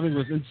 like something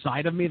was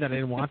inside of me that I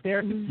didn't want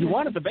there. You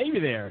wanted the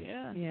baby there.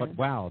 Yeah. But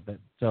wow,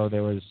 so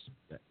there was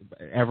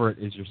Everett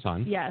is your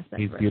son. Yes.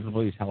 He's Everett.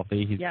 Beautiful. He's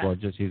healthy. He's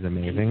gorgeous. He's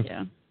amazing.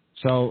 Yeah.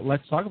 So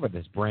let's talk about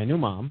this. Brand new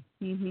mom.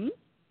 Mm-hmm.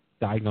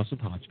 Diagnosed with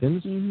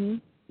Hodgkin's. Mm-hmm.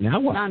 Now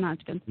what?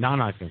 Non-Hodgkin's.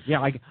 Non-Hodgkin's. Yeah,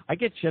 I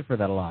get shit for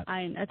that a lot.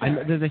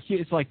 There's a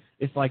huge.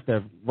 It's like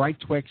the right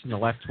Twix and the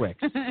left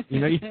Twix.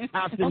 You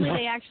have to. Only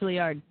they actually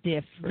are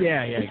different.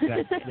 Yeah,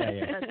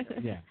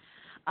 exactly. Yeah.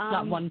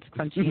 Not one's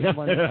crunchy,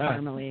 one's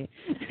caramely.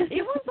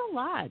 It was a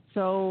lot.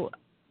 So,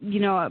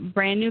 a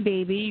brand new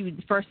baby,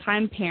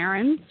 first-time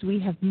parents. We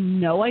have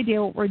no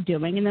idea what we're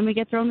doing, and then we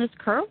get thrown this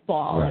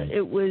curveball. Right.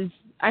 It was.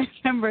 I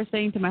remember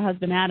saying to my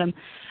husband Adam,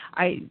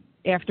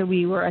 after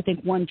we were, I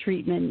think, one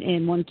treatment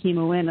in, one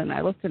chemo in, and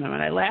I looked at him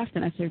and I laughed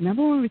and I said,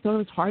 remember when we thought it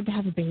was hard to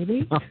have a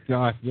baby? Oh,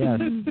 God, yes.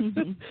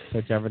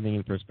 Puts everything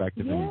in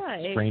perspective in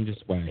the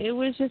strangest way. It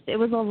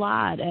was a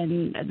lot.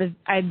 And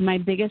my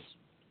biggest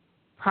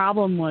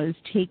problem was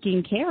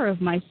taking care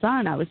of my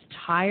son. I was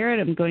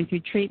tired. I'm going through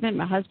treatment.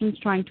 My husband's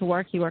trying to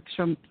work. He works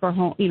from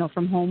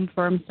home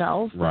for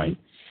himself. Right.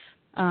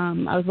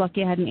 And, I was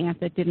lucky I had an aunt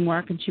that didn't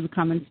work, and she would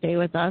come and stay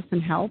with us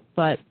and help.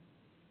 But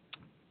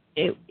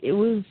it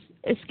was...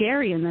 It's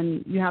scary, and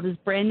then you have this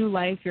brand new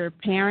life. You're a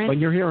parent. But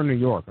you're here in New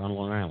York, on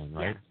Long Island,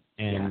 right?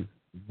 Yeah. And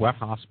what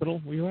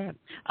hospital were you at?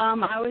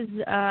 I was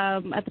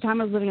at the time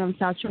I was living on the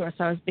South Shore,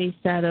 so I was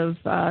based out of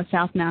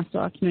South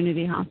Nassau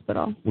Community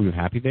Hospital. Were you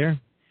happy there?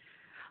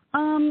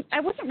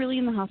 I wasn't really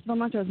in the hospital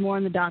much. I was more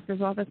in the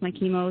doctor's office. My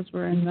chemos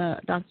were in the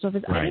doctor's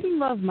office. Right. I didn't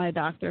love my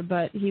doctor,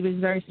 but he was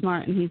very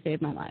smart, and he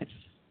saved my life.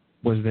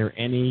 Was there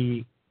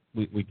any?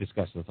 We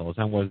discuss this all the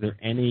time. Was there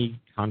any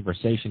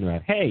conversation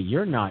about, hey,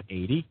 you're not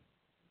 80?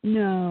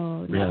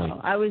 No. Really?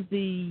 I was the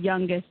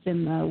youngest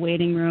in the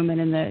waiting room and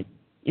in the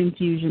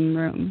infusion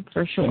room,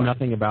 for sure. So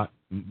nothing about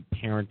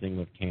parenting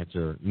with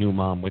cancer, new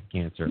mom with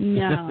cancer.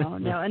 No.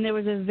 And there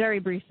was a very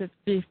brief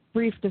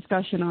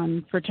discussion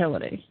on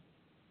fertility.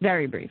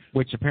 Very brief.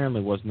 Which apparently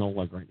was no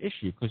longer an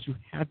issue because you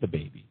had the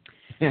baby.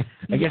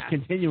 I guess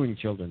continuing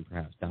children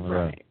perhaps down the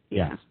road. Right.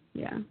 Yeah.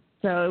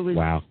 So it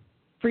was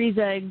freeze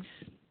eggs.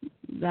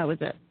 That was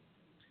it.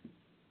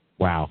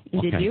 Wow.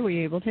 Okay. Did you? Were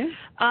you able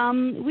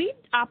to? We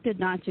opted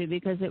not to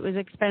because it was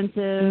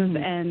expensive,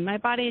 and my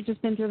body had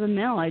just been through the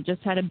mill. I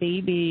just had a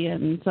baby,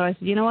 and so I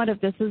said, you know what? If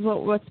this is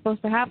what's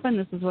supposed to happen,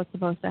 this is what's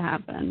supposed to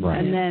happen. Right.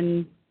 And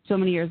then so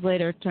many years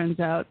later, it turns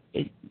out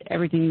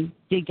everything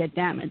did get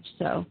damaged.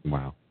 So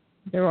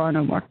there are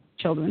no more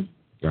children.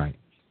 Right.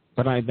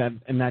 But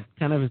that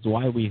kind of is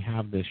why we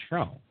have this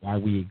show, why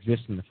we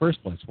exist in the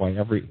first place, why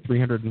every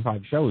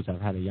 305 shows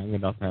have had a young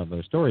adult tell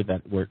their story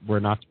that we're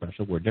not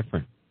special, we're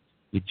different.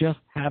 You just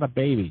had a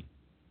baby,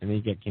 and then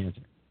you get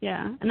cancer.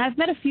 Yeah, and I've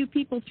met a few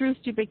people through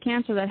Stupid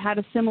Cancer that had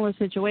a similar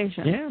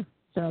situation. Yeah.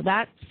 So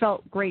that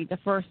felt great, the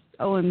first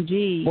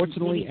OMG.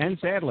 Fortunately and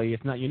sadly,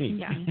 it's not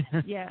unique.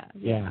 Yeah.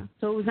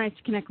 So it was nice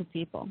to connect with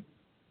people.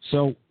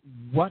 So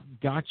what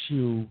got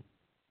you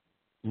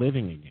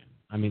living again?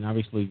 I mean,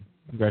 obviously,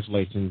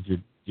 congratulations.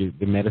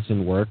 The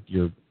medicine worked.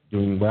 You're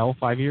doing well.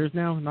 5 years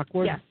now, knock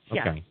wood? Yes,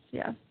 okay.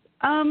 yes.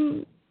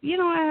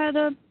 I had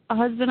a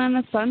husband and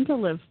a son to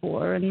live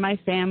for, and my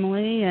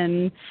family,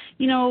 and,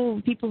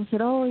 people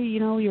said, oh,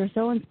 you're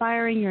so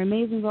inspiring, you're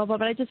amazing, blah, blah,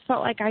 but I just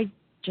felt like I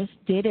just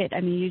did it.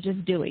 I mean, you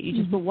just do it. You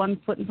just put one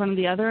foot in front of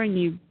the other, and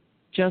you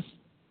just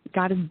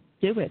got to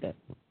do it.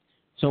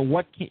 So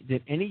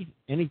did any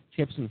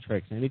tips and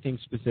tricks, anything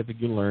specific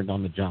you learned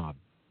on the job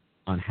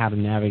on how to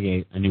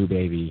navigate a new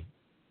baby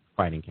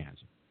fighting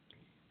cancer?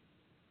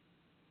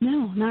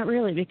 No, not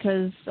really,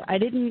 because I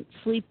didn't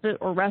sleep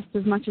or rest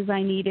as much as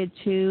I needed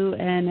to,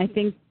 and I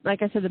think,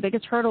 like I said, the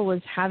biggest hurdle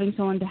was having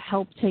someone to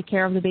help take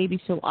care of the baby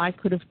so I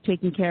could have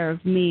taken care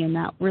of me, and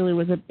that really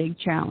was a big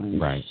challenge.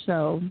 Right.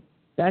 So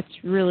that's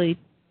really,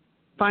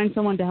 find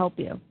someone to help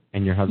you.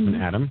 And your husband,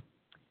 Adam,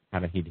 how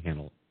did he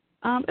handle it?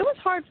 It was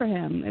hard for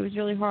him. It was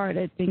really hard.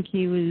 I think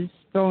he was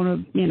throwing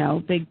a,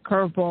 big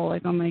curveball,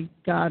 like, oh, my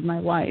God, my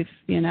wife,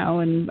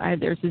 and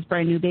there's this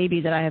brand new baby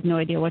that I have no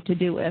idea what to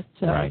do with.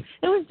 So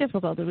It was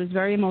difficult. It was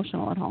very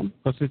emotional at home.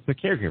 Plus, it's the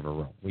caregiver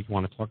role. We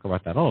want to talk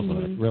about that also.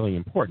 It's really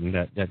important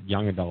that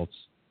young adults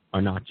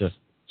are not just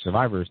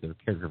survivors, they're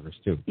caregivers,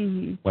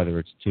 too, whether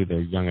it's to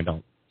their young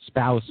adult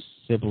spouse,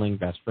 sibling,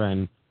 best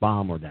friend,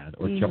 mom or dad,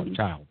 or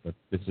child. But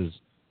this is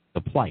the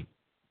plight.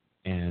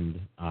 And,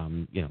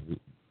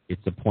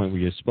 it's the point where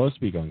you're supposed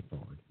to be going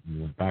forward, and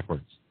you went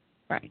backwards.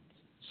 Right.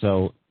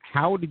 So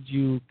how did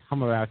you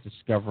come about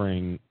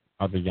discovering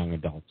other young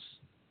adults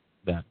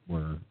that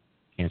were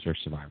cancer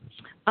survivors?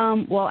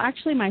 Well,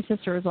 actually, my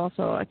sister is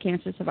also a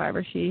cancer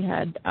survivor. She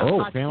had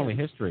Hodgkin's. Family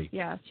history.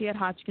 Yeah, she had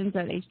Hodgkin's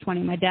at age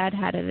 20. My dad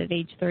had it at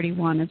age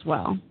 31 as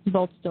well.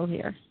 Both still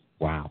here.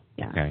 Wow.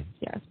 Yeah. Okay.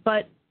 Yes.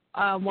 But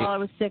while I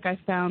was sick, I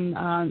found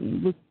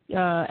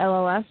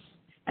LLS,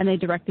 and they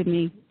directed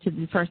me to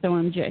the first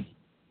OMG.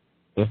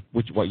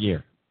 What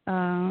year?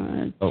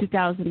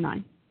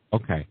 2009.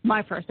 Okay.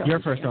 My first OMG. Your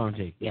first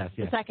OMG. Yes.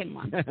 The second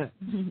one.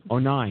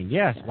 09.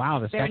 Yes. Yeah. Wow,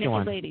 the Bare second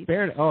one. ladies.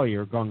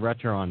 You're going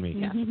retro on me.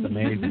 Yeah. It's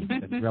amazing.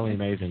 It's really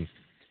amazing.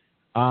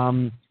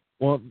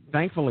 Well,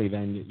 thankfully,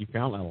 then, you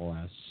found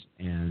LLS,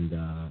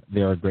 and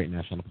they're a great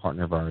national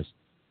partner of ours.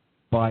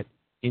 But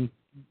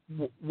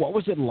what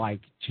was it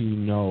like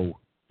to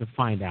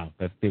find out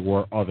that there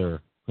were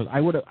other? Because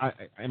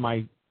am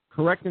I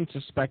correct in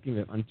suspecting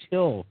that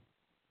until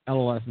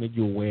LLS made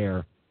you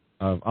aware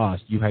of us,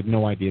 you had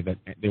no idea that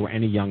there were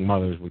any young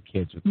mothers with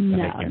kids with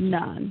cancer?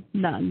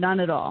 None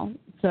at all.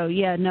 So,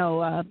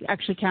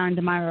 actually, Karen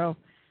DeMiro,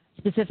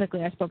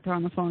 specifically, I spoke to her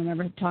on the phone and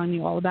remember telling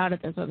you all about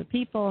it. There's other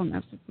people, and I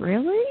was like,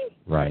 really?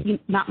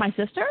 Right. Not my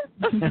sister?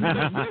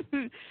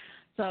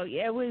 So,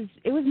 it was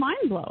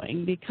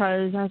mind-blowing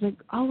because I was like,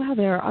 oh, wow,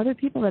 there are other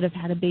people that have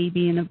had a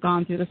baby and have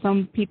gone through this.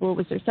 Some people, it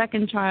was their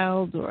second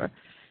child or,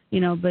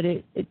 but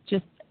it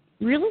just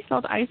really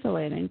felt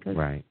isolating because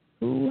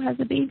who has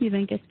a baby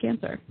that gets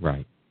cancer?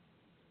 Right.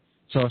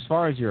 So as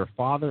far as your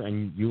father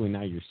and you and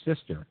now your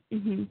sister,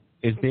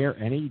 is there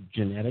any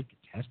genetic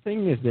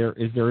testing? Is there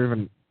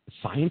even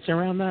science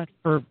around that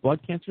for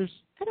blood cancers?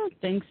 I don't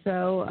think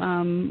so.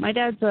 My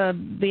dad's a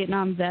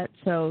Vietnam vet,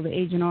 so the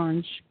Agent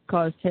Orange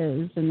caused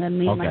his, and then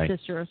me and my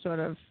sister are sort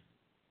of,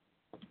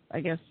 I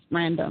guess,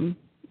 random.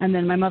 And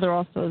then my mother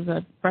also is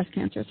a breast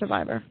cancer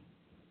survivor.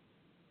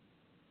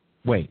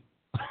 Wait.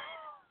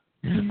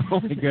 Oh,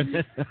 my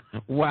goodness.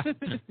 Wow.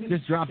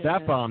 Just dropped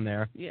that bomb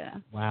there. Yeah.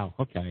 Wow.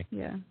 Okay.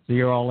 Yeah. So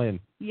you're all in.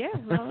 Yeah,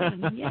 we're all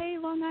in. Yay,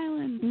 Long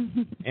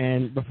Island.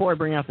 And before I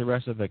bring out the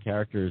rest of the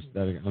characters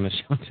that are on the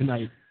show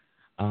tonight,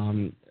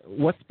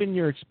 what's been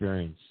your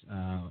experience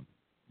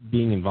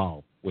being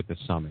involved with the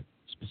summit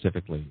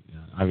specifically?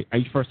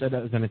 I first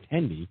started as an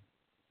attendee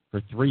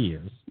for 3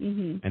 years,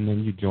 and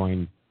then you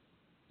joined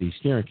the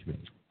steering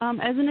committee.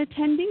 As an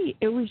attendee,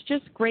 it was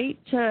just great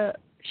to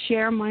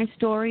share my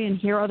story and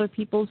hear other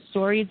people's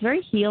stories. It's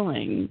very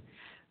healing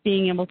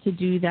being able to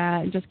do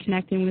that and just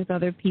connecting with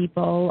other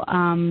people.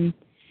 And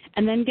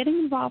then getting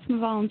involved from a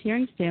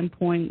volunteering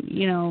standpoint,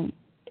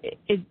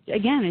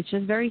 it's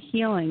just very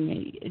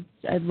healing.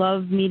 I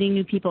love meeting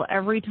new people.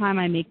 Every time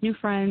I make new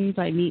friends,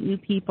 I meet new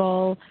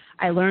people.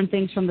 I learn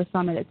things from the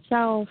summit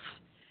itself.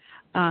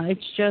 I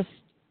feel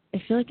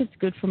like it's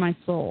good for my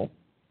soul.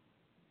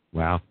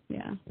 Wow.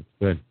 Yeah. That's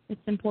good.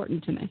 It's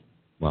important to me.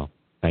 Well,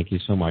 thank you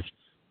so much.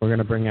 We're going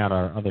to bring out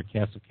our other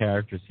cast of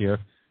characters here.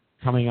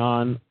 Coming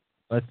on,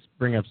 let's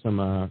bring up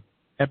some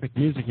epic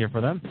music here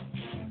for them.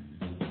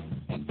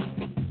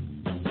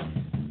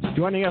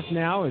 Joining us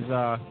now is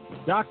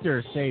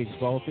Dr. Sage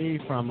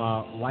Bolte from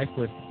Life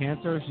with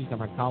Cancer. She's an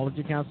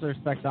oncology counselor,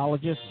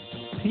 spectrologist,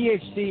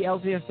 PhD,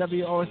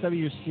 LCSW,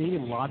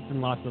 OSWC, lots and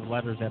lots of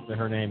letters after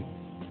her name.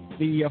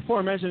 The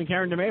aforementioned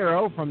Karen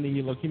DeMiro from the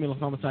Leukemia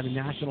Lymphoma Society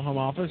National Home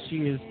Office. She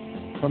is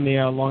from the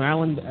Long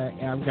Island.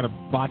 I'm going to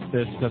botch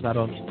this because I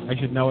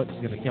should know it.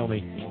 She's going to kill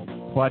me.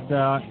 But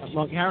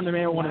Karen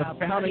DeMiro, one of the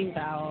founding,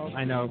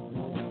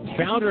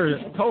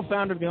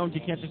 co-founder of the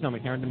OMG Cancer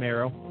Summit, Karen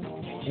DeMiro.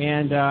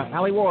 And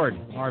Allie Ward,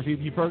 our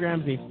VP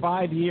program, is a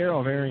 5-year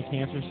ovarian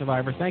cancer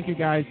survivor. Thank you,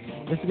 guys.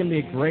 This is going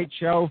to be a great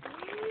show.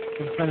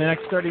 We'll spend the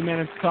next 30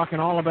 minutes talking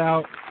all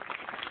about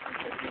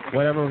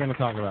whatever we're going to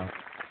talk about.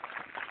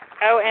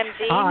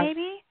 OMG, Hi.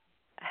 maybe?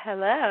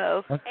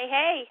 Hello. Hey,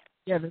 hey.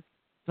 Yeah, there's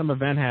some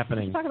event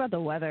happening. Let's talk about the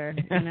weather.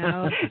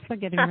 It's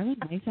like getting really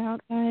nice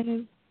out, guys.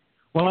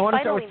 Well, I want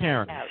to start with Finally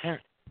Karen. nice out. Karen.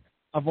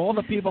 Of all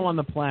the people on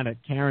the planet,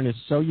 Karen is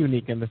so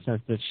unique in the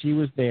sense that she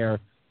was there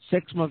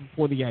 6 months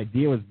before the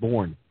idea was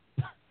born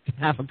to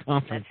have a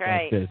conference That's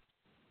right. like this.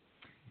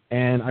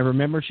 And I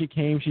remember she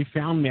came. She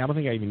found me. I don't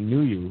think I even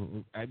knew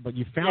you, but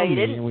you found me,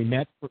 didn't. and we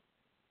met.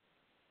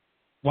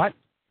 What?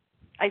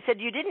 I said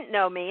you didn't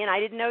know me, and I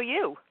didn't know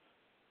you.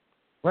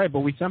 Right,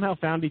 but we somehow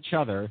found each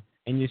other,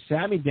 and you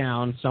sat me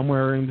down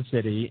somewhere in the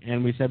city,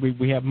 and we said,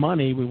 we have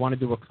money. We want to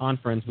do a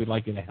conference. We'd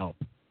like you to help.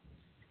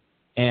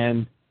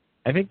 And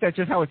I think that's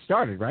just how it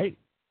started, right?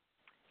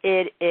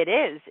 It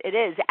is. It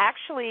is.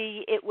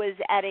 Actually, it was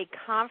at a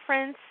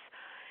conference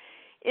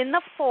in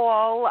the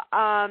fall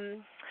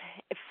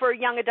for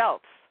young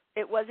adults.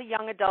 It was a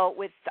young adult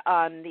with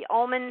the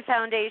Ullman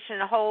Foundation,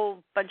 a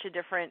whole bunch of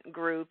different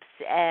groups,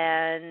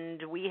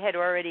 and we had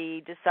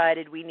already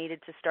decided we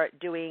needed to start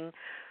doing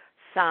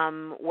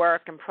some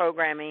work and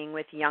programming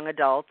with young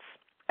adults,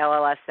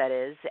 LLS that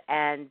is,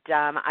 and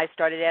I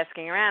started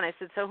asking around. I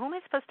said, so who am I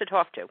supposed to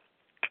talk to?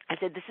 I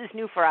said, this is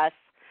new for us.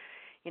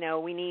 You know,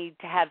 we need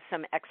to have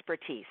some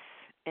expertise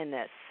in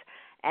this.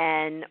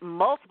 And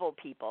multiple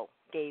people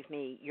gave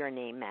me your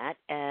name, Matt,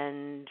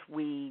 and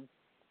we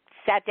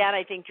sat down,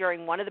 I think,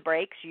 during one of the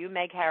breaks, you,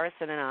 Meg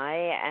Harrison, and I,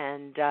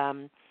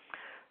 and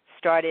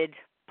started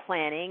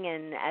planning,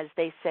 and as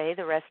they say,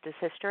 the rest is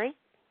history.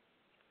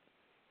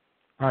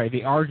 All right,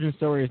 the origin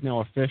story is now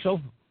official.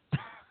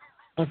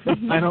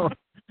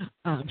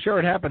 I'm sure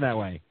it happened that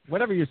way.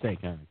 Whatever you say,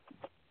 Karen.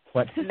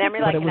 But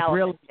memory like an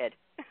elephant kid.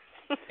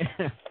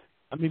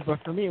 I mean, but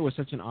for me, it was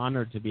such an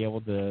honor to be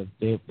able to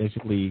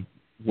basically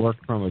work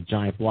from a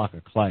giant block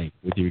of clay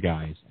with you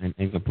guys and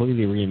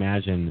completely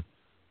reimagine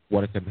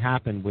what it could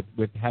happen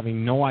with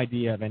having no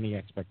idea of any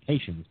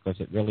expectations,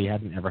 because it really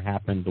hadn't ever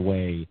happened the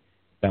way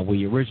that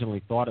we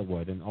originally thought it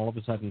would. And all of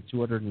a sudden,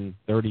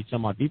 230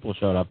 some odd people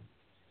showed up.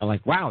 And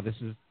like, wow, this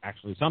is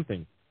actually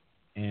something.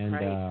 And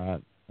right. I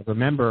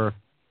remember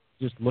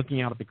just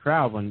looking out at the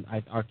crowd when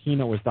our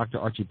keynote was Dr.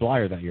 Archie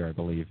Blyer that year, I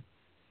believe.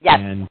 Yes.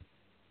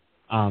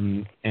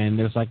 And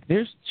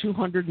there's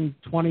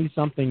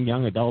 220-something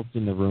young adults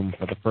in the room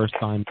for the first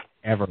time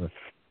ever.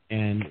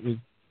 And it was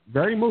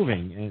very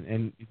moving.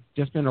 And it's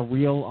just been a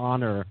real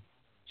honor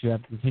to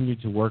have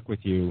continued to work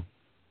with you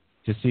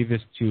to see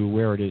this to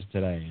where it is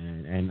today.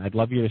 And I'd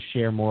love you to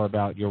share more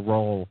about your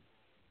role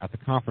at the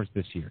conference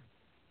this year.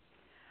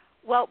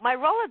 Well, my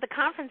role at the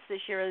conference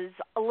this year is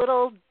a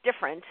little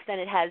different than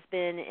it has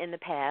been in the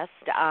past.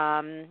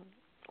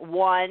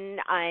 One,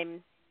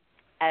 I'm,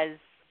 as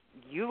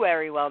you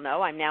very well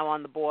know, I'm now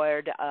on the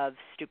board of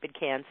Stupid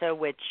Cancer,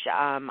 which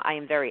I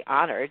am very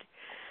honored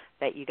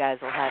that you guys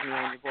will have me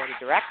on your board of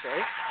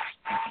directors.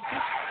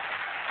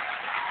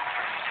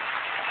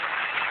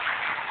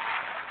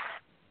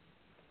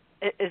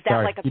 Is that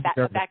Sorry, like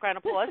a background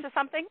applause or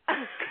something?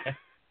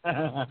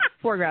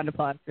 Foreground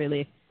applause,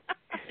 really.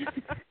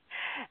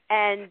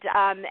 And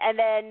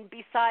then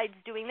besides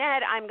doing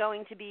that, I'm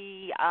going to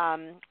be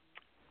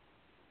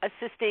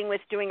assisting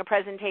with doing a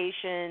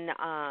presentation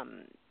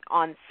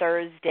on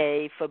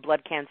Thursday for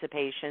blood cancer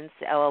patients.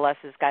 LLS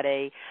has got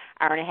a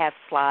hour-and-a-half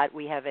slot.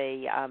 We have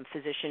a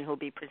physician who will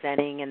be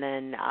presenting, and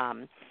then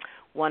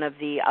one of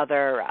the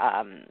other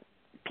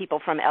people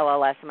from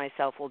LLS and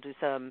myself will do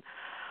some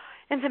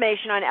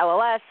information on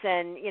LLS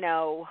and, you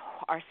know,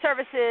 our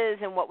services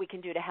and what we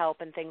can do to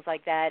help and things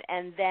like that.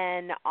 And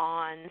then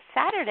on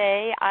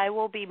Saturday, I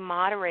will be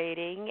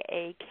moderating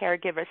a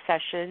caregiver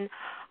session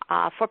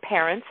for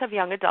parents of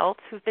young adults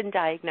who've been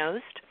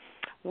diagnosed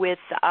with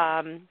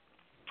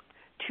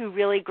two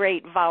really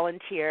great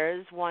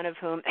volunteers, one of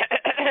whom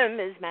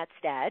is Matt's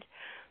dad.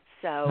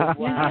 So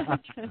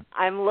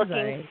I'm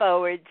looking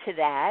forward to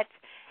that.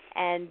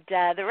 And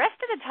the rest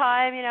of the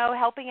time, you know,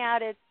 helping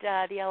out at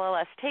the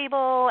LLS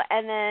table,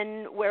 and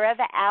then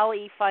wherever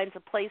Allie finds a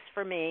place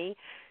for me,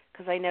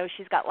 because I know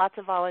she's got lots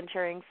of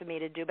volunteering for me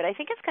to do. But I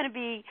think it's going to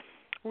be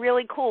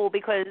really cool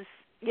because,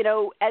 you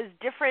know, as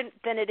different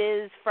than it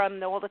is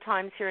from all the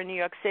times here in New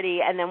York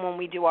City, and then when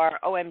we do our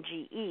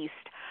OMG East,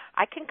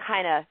 I can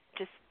kind of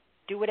just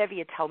do whatever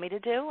you tell me to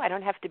do. I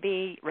don't have to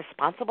be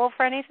responsible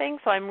for anything.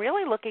 So I'm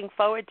really looking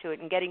forward to it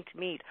and getting to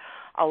meet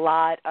a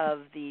lot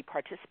of the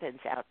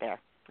participants out there.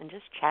 And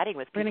just chatting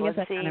with people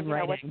and seeing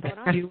what's going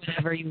on. Do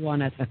whatever you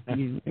want us to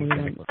do.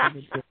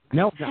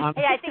 No, hey,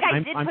 I think I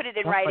did put it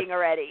in writing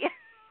already.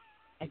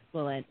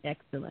 Excellent.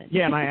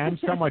 Yeah, and I am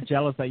somewhat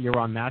jealous that you're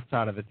on that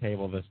side of the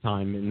table this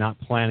time and not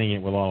planning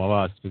it with all of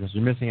us, because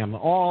you're missing on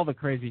all the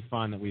crazy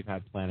fun that we've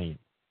had planning it.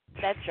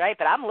 That's right,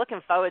 but I'm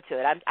looking forward to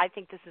it. I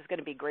think this is going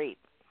to be great.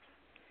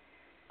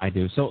 I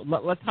do. So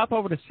let's hop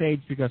over to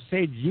Sage, because,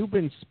 Sage, you've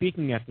been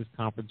speaking at this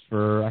conference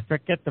for, I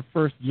forget the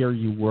first year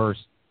you were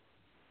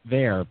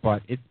there,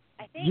 but it's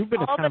you've been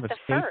all a kind but of a the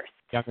state first.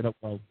 young adult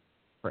world.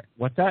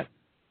 What's that?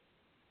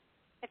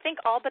 I think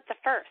all but the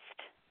first.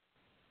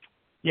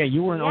 Yeah,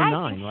 you were in I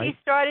 09, think right?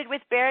 she started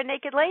with Bare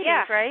Naked Ladies,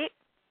 Yeah. right?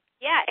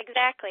 Yeah,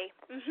 exactly.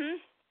 Mhm.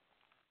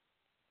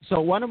 So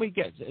why don't we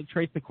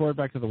trace the cord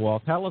back to the wall?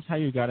 Tell us how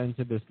you got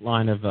into this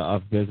line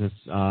of business,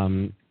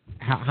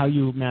 how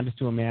you managed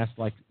to amass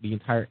like the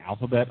entire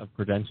alphabet of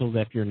credentials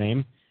after your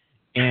name,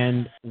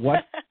 and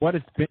what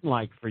it's been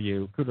like for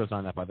you. Kudos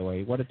on that, by the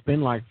way. What it's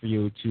been like for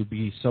you to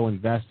be so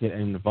invested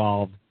and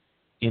involved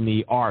in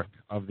the arc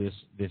of this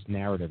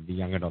narrative, the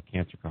young adult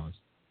cancer cause.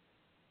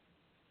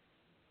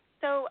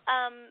 So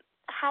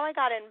how I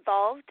got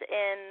involved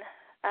in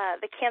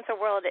the cancer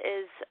world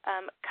is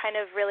kind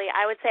of really,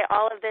 I would say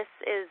all of this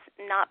is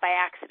not by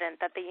accident,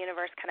 that the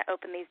universe kind of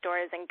opened these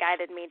doors and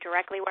guided me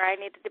directly where I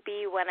needed to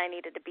be when I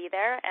needed to be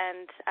there.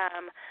 And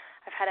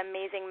I've had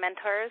amazing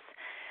mentors.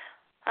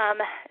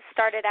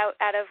 Started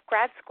out of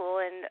grad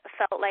school and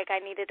felt like I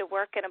needed to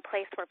work in a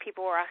place where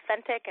people were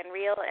authentic and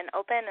real and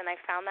open, and I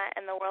found that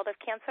in the world of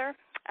cancer.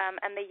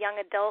 And the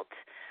young adult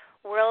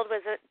world was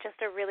just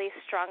a really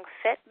strong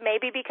fit,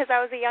 maybe because I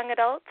was a young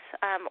adult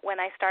when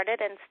I started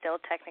and still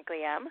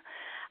technically am.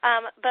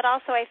 But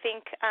also I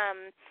think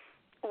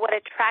what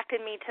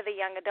attracted me to the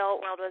young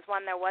adult world was,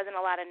 one, there wasn't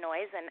a lot of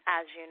noise, and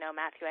as you know,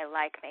 Matthew, I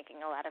like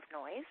making a lot of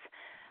noise.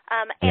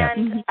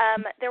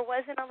 There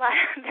wasn't a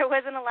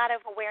lot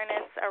of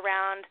awareness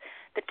around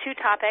the two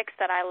topics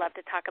that I love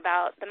to talk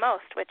about the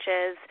most, which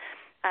is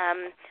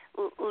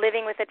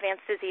living with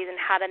advanced disease and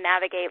how to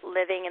navigate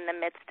living in the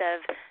midst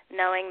of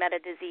knowing that a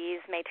disease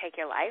may take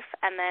your life,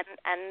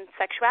 and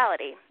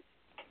sexuality.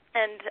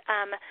 And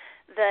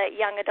the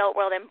young adult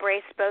world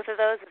embraced both of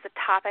those as the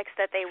topics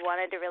that they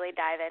wanted to really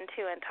dive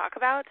into and talk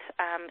about.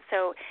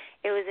 So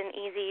it was an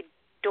easy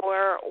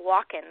door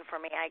walk-in for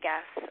me, I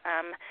guess.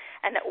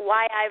 And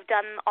why I've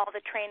done all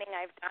the training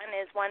I've done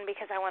is, one,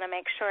 because I want to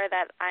make sure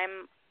that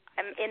I'm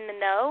in the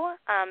know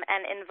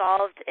and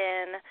involved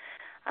in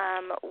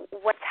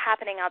what's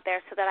happening out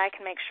there, so that I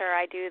can make sure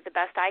I do the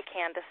best I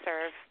can to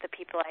serve the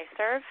people I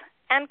serve.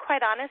 And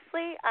quite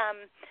honestly,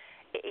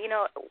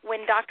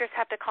 when doctors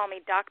have to call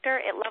me doctor,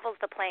 it levels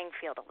the playing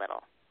field a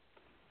little.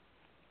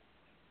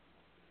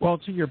 Well,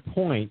 to your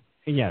point,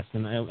 yes,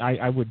 and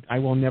I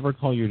will never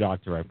call you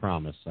doctor, I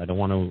promise. I don't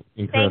want to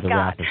incur the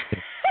wrath of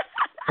Sage.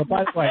 But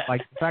by the way,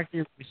 like the fact that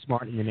you're really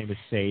smart and your name is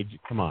Sage,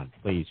 come on,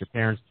 please. Your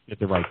parents did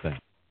the right thing.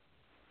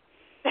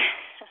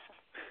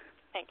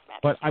 Thanks, Matt.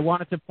 But I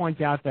wanted to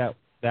point out that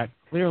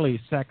clearly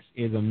sex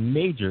is a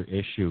major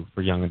issue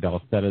for young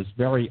adults that is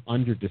very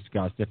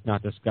under-discussed, if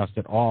not discussed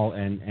at all,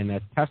 and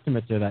as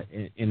testament to that,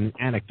 in an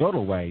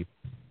anecdotal way,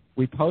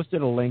 we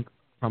posted a link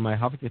from my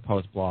Huffington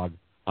Post blog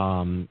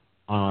on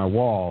our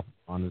wall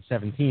on the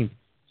 17th.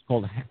 It's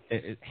called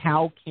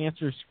How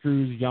Cancer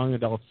Screws Young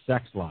Adult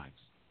Sex Lives.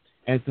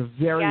 And it's a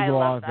very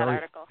raw, very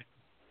article.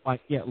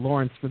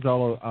 Lawrence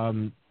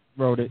Scazzolo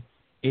wrote it.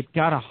 It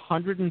got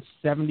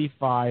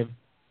 175.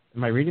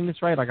 Am I reading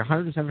this right? Like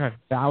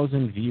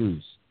 175,000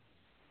 views.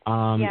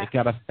 It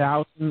got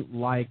 1,000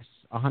 likes,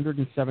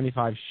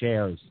 175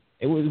 shares.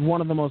 It was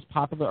one of the most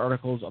popular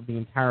articles of the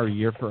entire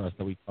year for us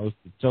that we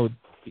posted. So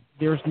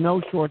there's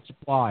no short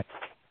supply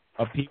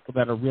of people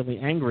that are really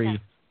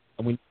angry,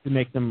 and we need to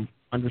make them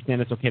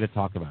understand it's okay to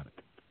talk about it.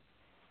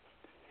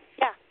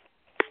 Yeah.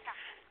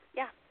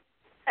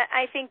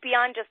 I think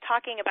beyond just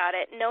talking about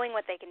it, knowing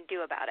what they can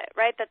do about it,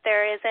 right? That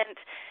there isn't,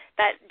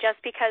 that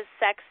just because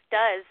sex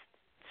does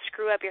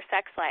screw up your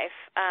sex life,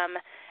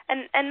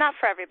 and not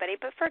for everybody,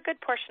 but for a good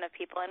portion of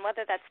people, and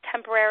whether that's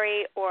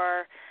temporary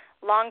or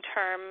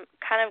long-term,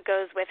 kind of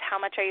goes with how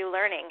much are you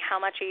learning, how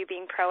much are you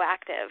being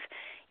proactive.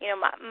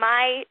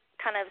 My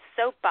kind of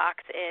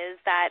soapbox is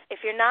that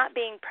if you're not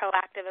being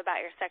proactive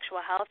about your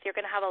sexual health, you're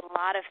going to have a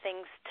lot of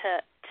things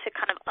to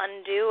kind of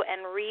undo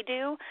and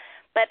redo.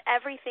 But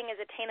everything is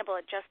attainable.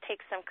 It just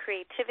takes some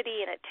creativity,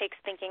 and it takes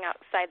thinking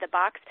outside the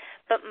box.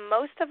 But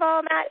most of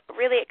all, Matt,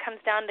 really it comes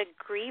down to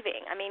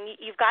grieving. I mean,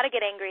 you've got to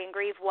get angry and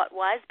grieve what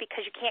was,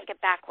 because you can't get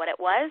back what it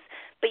was,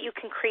 but you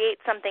can create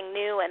something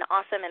new and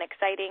awesome and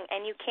exciting,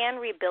 and you can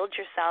rebuild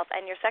yourself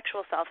and your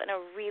sexual self in a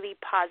really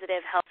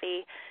positive,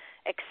 healthy,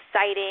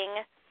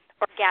 exciting,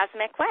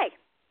 orgasmic way.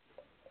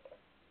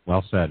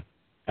 Well said.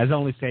 As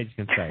only Sage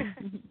can say.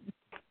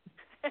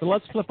 So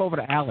let's flip over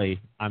to Allie.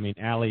 I mean,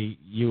 Allie,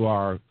 you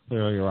are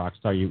clearly a rock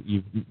star.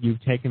 You've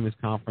taken this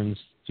conference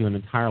to an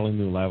entirely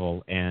new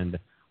level, and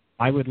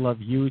I would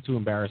love you to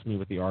embarrass me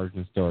with the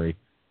origin story.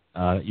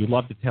 You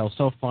love to tell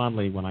so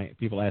fondly when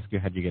people ask you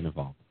how'd you get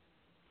involved.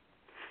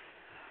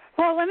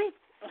 Well,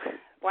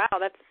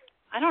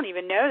 I don't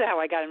even know how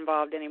I got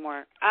involved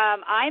anymore.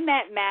 I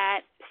met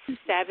Matt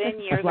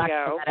 7 years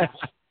ago.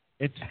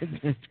 It's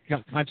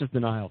conscious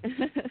denial.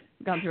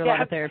 Gone through a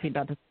lot of therapy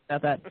about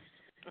that.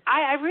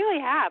 I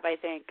really have, I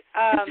think.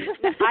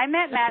 I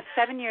met Matt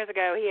 7 years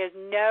ago. He has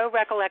no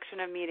recollection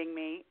of meeting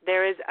me.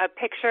 There is a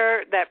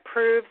picture that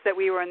proves that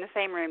we were in the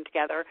same room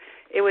together.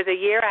 It was a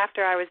year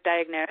after I was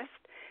diagnosed,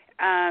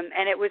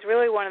 and it was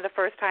really one of the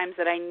first times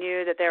that I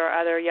knew that there were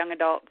other young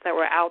adults that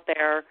were out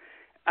there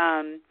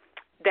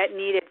that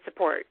needed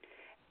support.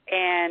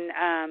 And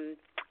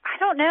I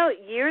don't know,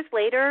 years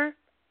later,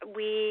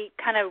 we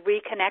kind of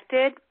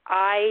reconnected.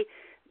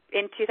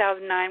 In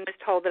 2009, was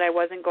told that I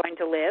wasn't going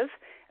to live,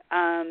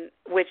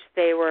 which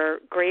they were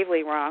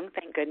gravely wrong,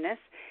 thank goodness.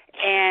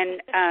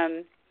 And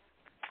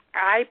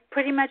I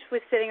pretty much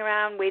was sitting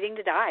around waiting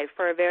to die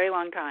for a very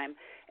long time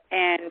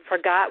and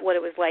forgot what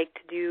it was like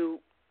to do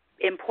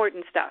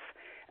important stuff.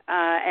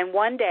 And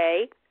one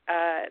day,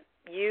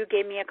 you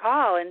gave me a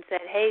call and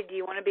said, hey, do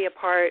you want to be a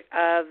part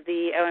of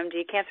the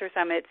OMG Cancer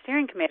Summit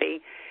Steering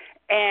Committee?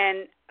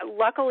 And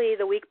luckily,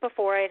 the week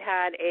before, I'd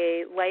had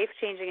a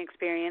life-changing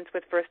experience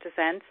with First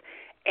Ascents,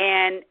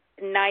 and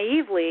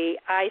naively,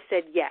 I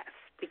said yes,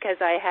 because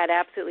I had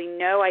absolutely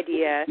no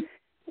idea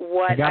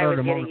what I was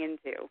getting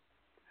into.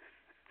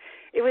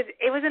 It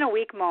was in a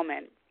weak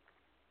moment.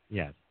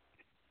 Yes.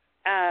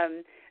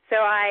 So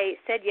I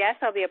said, yes,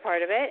 I'll be a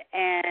part of it,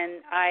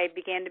 and I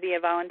began to be a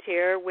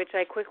volunteer, which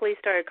I quickly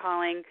started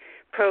calling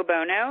pro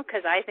bono,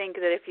 because I think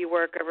that if you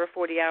work over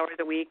 40 hours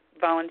a week,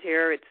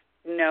 volunteer, it's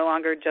no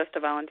longer just a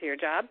volunteer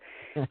job.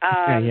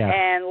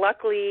 And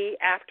luckily,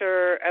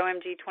 after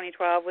OMG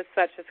 2012 was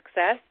such a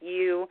success,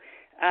 you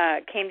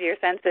came to your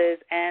senses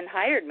and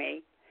hired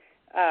me.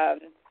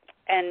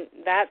 And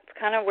that's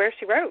kind of where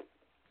she wrote.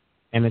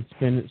 And it's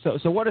been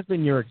so. What has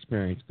been your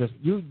experience? Because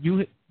did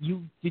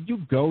you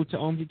go to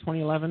OMG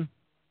 2011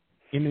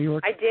 in New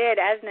York? I did,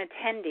 as an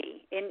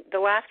attendee in the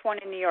last one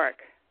in New York.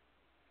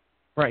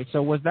 Right.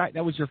 So was that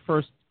was your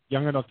first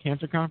young adult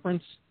cancer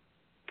conference?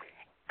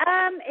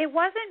 It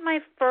wasn't my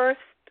first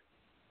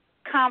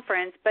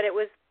conference, but it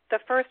was the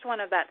first one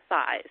of that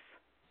size.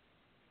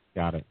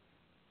 Got it.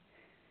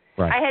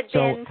 Right. I had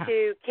been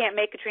to Can't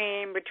Make a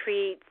Dream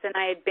retreats, and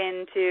I had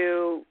been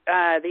to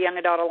the Young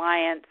Adult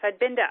Alliance. I'd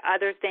been to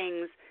other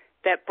things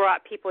that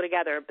brought people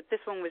together, but this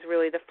one was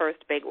really the first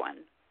big one.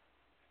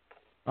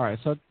 All right.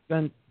 So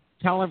then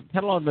tell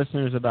our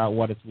listeners about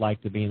what it's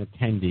like to be an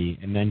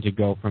attendee, and then to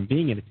go from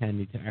being an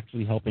attendee to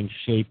actually helping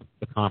shape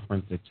the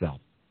conference itself.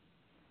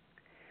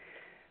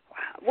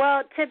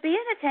 Well, to be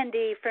an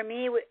attendee for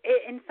me,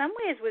 in some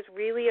ways, was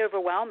really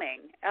overwhelming.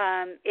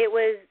 It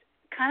was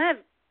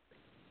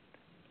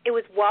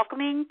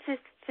welcoming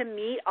to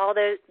meet all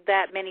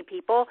that many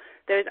people.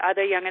 There's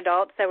other young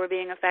adults that were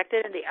being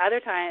affected, and the other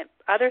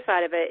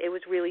side of it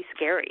was really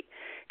scary,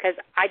 because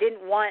I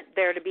didn't want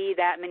there to be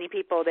that many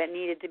people that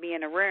needed to be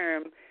in a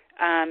room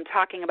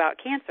talking about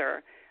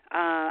cancer.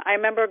 I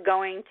remember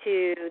going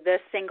to the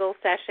single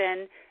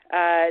session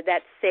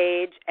that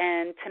Sage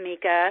and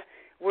Tamika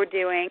were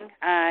doing,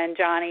 and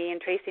Johnny and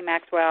Tracy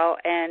Maxwell,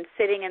 and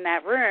sitting in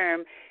that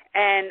room,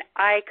 and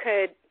I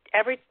could,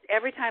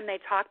 every time they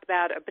talked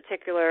about a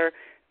particular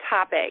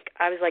topic,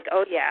 I was like,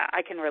 oh yeah,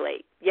 I can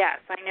relate. Yes,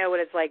 I know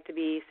what it's like to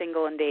be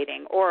single and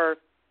dating, or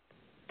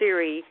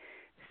theory,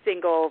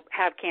 single,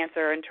 have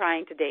cancer, and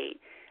trying to date.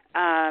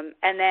 And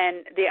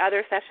then the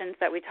other sessions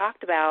that we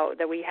talked about,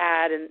 that we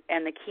had,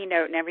 and the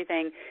keynote and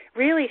everything,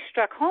 really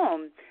struck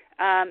home.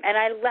 And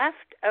I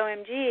left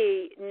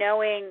OMG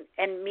knowing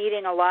and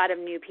meeting a lot of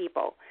new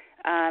people,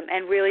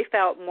 and really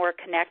felt more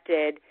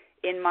connected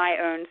in my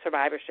own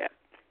survivorship.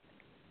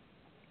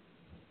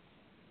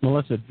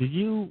 Melissa, did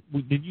you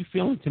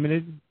feel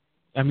intimidated?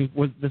 I mean,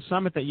 was the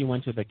summit that you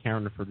went to that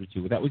Karen referred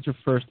to, that was your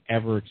first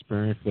ever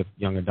experience with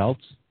young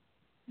adults?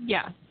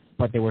 Yeah.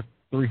 But there were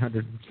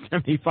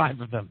 375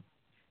 of them.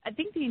 I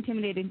think the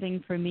intimidating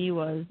thing for me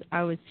was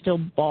I was still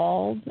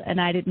bald, and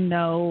I didn't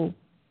know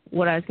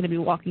what I was going to be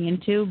walking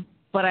into,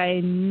 but I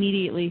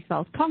immediately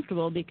felt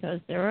comfortable because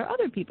there were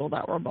other people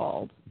that were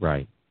bald.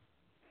 Right.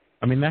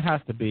 I mean, that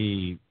has to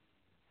be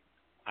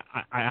 –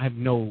 I have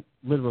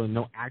literally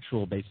no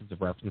actual basis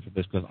of reference for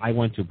this, because I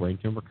went to brain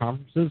tumor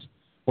conferences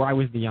where I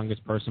was the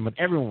youngest person, but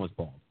everyone was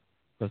bald.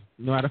 Because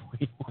no matter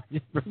what you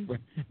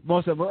want,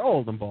 most of them were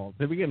old and bald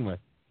to begin with.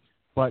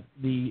 But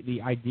the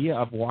idea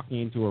of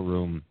walking into a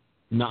room,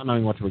 not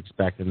knowing what to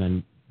expect, and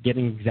then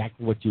getting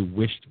exactly what you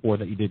wished for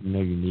that you didn't know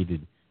you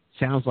needed,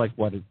 sounds like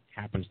what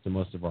happens to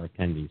most of our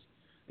attendees.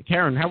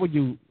 Karen, how would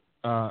you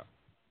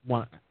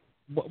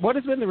what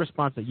has been the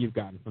response that you've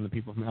gotten from the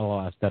people from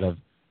LLS that have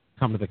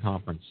come to the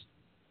conference?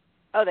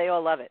 Oh, they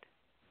all love it.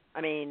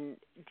 I mean,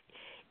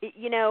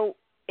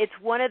 it's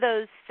one of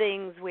those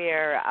things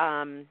where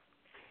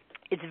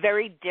it's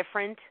very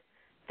different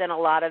than a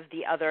lot of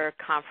the other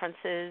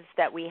conferences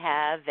that we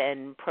have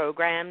and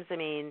programs. I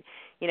mean,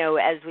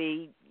 as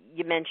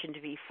you mentioned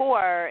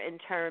before, in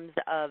terms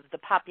of the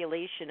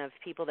population of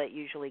people that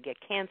usually get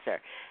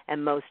cancer,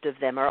 and most of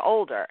them are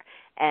older.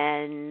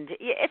 And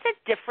it's a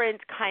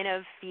different kind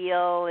of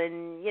feel,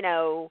 and,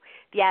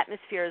 the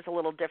atmosphere is a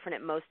little different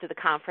at most of the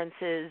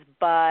conferences,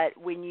 but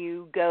when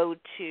you go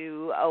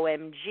to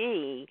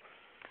OMG,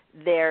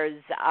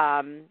 there's,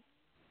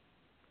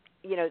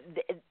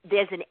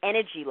 there's an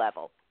energy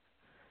level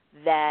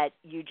that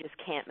you just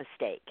can't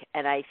mistake.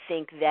 And I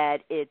think that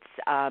it's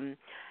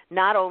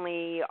not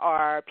only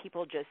are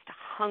people just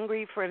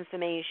hungry for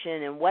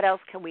information and what else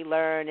can we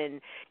learn,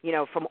 and,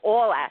 from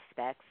all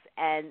aspects,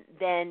 and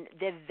then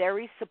they're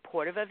very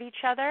supportive of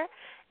each other.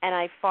 And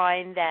I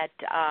find that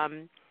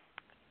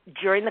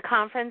during the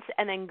conference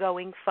and then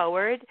going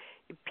forward,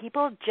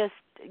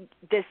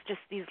 there's just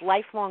these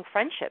lifelong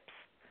friendships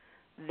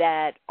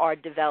that are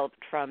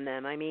developed from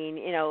them. I mean,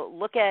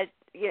 look at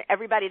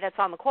everybody that's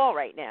on the call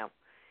right now.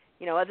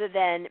 Other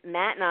than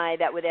Matt and I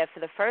that were there for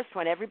the first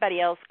one, everybody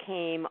else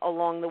came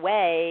along the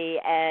way,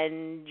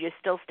 and you're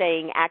still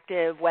staying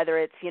active, whether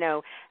it's,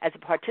 as a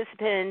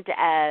participant,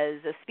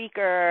 as a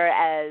speaker,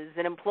 as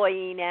an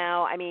employee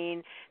now. I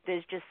mean,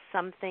 there's just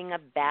something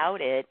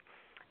about it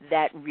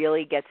that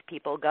really gets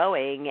people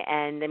going.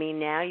 And, I mean,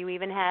 now you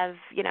even have,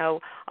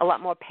 a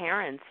lot more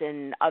parents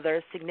and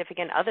other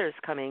significant others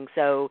coming.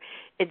 So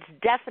it's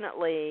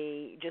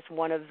definitely just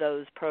one of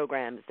those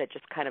programs that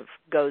just kind of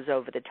goes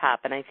over the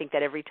top. And I think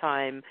that every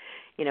time,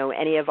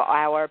 any of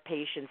our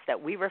patients that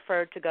we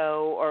refer to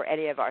go or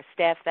any of our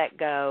staff that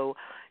go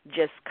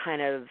just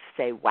kind of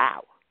say,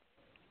 wow,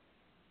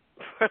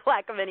 for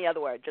lack of any other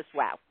word, just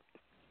wow.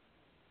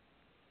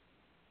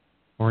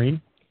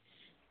 Maureen?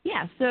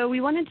 Yeah, so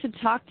we wanted to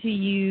talk to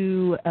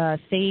you,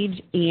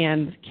 Sage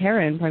and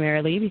Karen,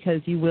 primarily,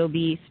 because you will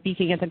be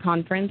speaking at the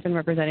conference and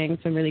representing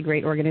some really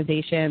great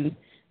organizations.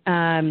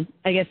 I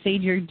guess,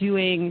 Sage,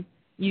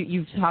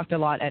 you've talked a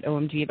lot at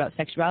OMG about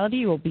sexuality.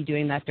 You will be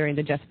doing that during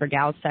the Just for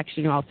Gals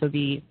section. You'll also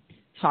be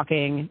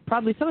talking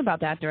probably some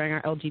about that during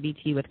our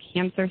LGBT with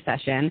Cancer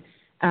session.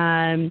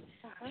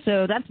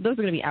 So those are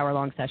going to be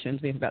hour-long sessions.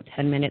 We have about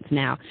 10 minutes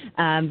now.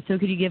 So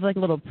could you give a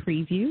little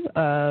preview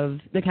of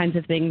the kinds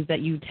of things that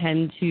you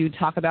tend to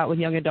talk about with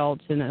young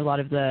adults and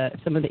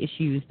some of the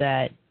issues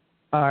that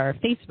are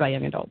faced by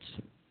young adults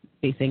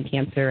facing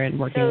cancer and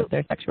working with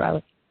their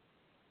sexuality?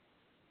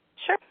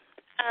 Sure.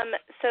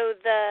 So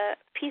the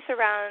piece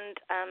around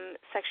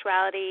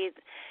sexuality,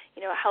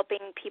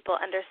 helping people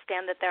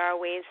understand that there are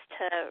ways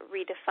to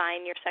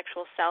redefine your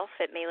sexual self.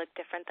 It may look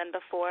different than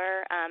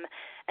before,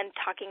 and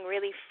talking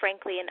really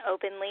frankly and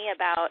openly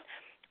about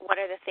what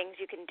are the things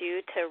you can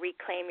do to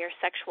reclaim your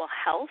sexual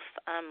health,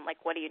 like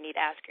what do you need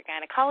to ask your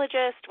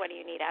gynecologist, what do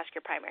you need to ask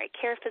your primary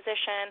care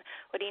physician,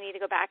 what do you need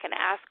to go back and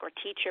ask or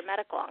teach your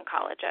medical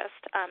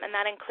oncologist, and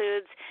that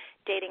includes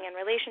dating and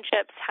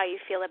relationships, how you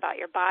feel about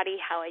your body,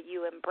 how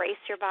you embrace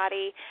your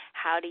body,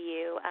 how do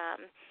you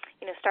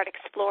start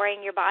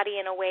exploring your body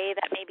in a way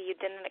that maybe you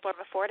didn't explore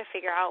before to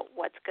figure out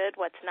what's good,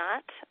 what's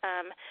not.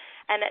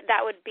 And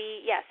that would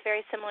be, yes,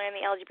 very similar in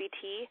the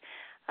LGBT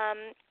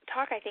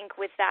talk. I think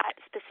with that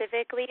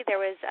specifically, there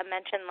was a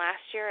mention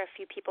last year. A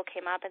few people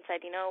came up and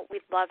said,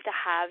 we'd love to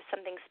have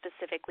something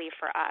specifically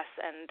for us.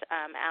 And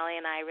Allie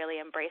and I really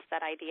embraced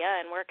that idea,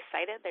 and we're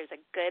excited. There's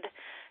a good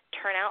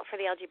turnout for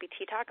the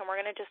LGBT talk, and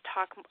we're going to just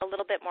talk a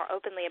little bit more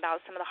openly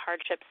about some of the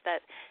hardships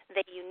that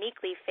they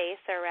uniquely face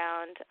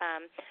around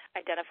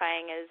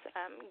identifying as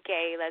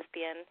gay,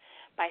 lesbian,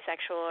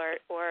 bisexual,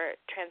 or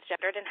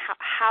transgendered, and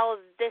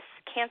how this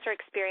cancer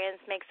experience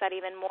makes that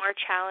even more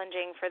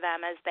challenging for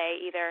them as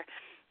they either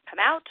come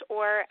out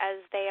or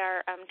as they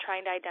are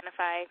trying to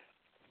identify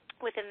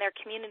within their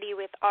community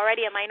with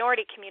already a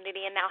minority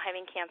community and now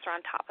having cancer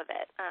on top of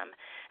it,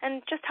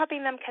 and just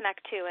helping them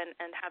connect to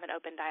and have an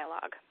open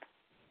dialogue.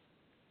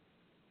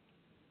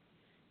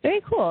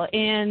 Very cool.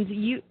 And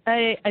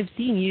I've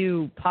seen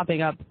you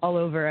popping up all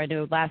over. I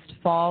know last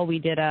fall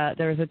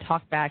there was a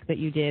talk back that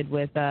you did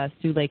with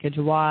Suleika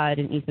Jawad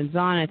and Ethan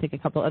Zahn, I think a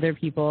couple other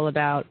people,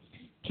 about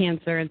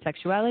cancer and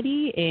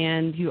sexuality.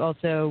 And you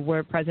also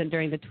were present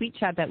during the tweet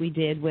chat that we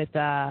did with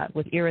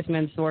Iris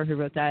Mansour, who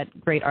wrote that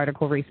great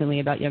article recently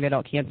about young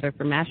adult cancer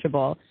for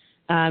Mashable.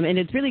 And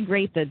it's really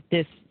great that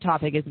this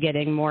topic is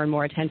getting more and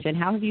more attention.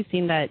 How have you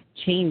seen that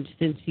change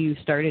since you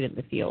started in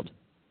the field?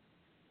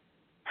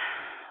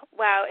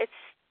 Wow, it's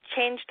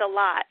changed a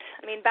lot.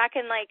 I mean, back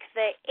in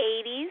the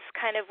 80s,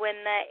 kind of when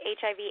the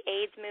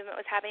HIV/AIDS movement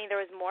was happening, there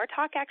was more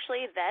talk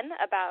actually then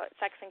about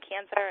sex and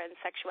cancer and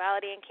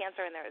sexuality and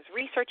cancer, and there was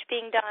research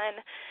being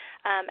done.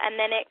 And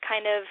then it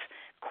kind of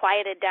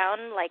quieted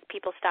down, like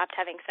people stopped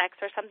having sex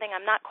or something.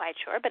 I'm not quite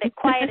sure, but it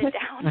quieted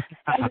down.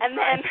 And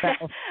then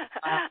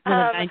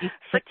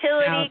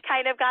fertility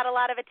kind of got a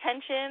lot of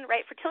attention,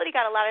 right? Fertility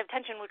got a lot of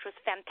attention, which was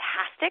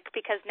fantastic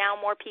because now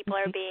more people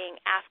are being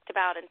asked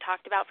about and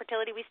talked about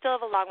fertility. We still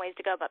have a long ways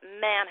to go, but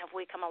man, have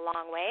we come a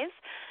long ways.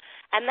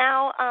 And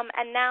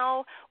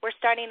now we're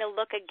starting to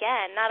look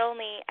again. Not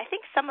only, I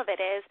think some of it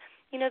is,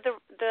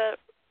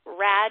 the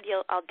rad,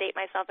 I'll date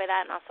myself by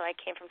that, and also I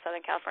came from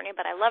Southern California,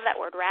 but I love that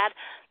word rad.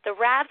 The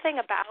rad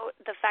thing about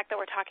the fact that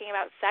we're talking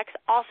about sex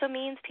also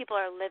means people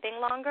are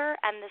living longer,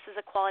 and this is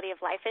a quality of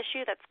life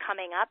issue that's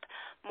coming up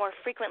more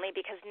frequently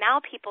because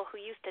now people who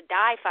used to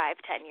die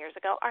 5-10 years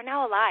ago are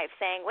now alive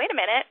saying, wait a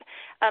minute,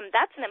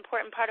 that's an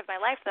important part of my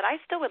life that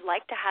I still would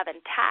like to have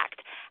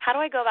intact. How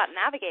do I go about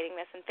navigating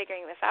this and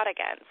figuring this out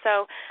again?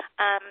 So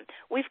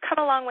we've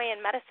come a long way in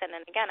medicine,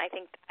 and again, I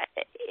think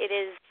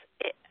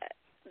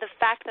the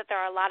fact that there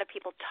are a lot of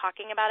people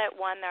talking about it,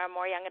 one, there are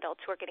more young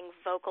adults who are getting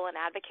vocal and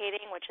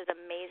advocating, which is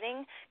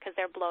amazing because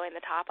they're blowing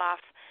the top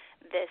off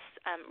this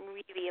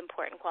really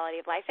important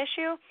quality of life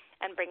issue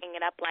and bringing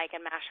it up like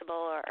in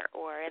Mashable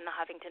or in the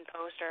Huffington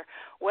Post or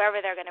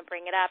wherever they're going to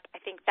bring it up. I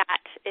think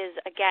that is,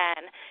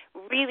 again,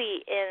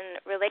 really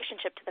in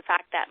relationship to the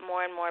fact that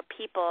more and more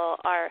people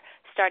are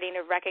starting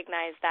to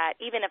recognize that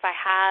even if I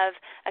have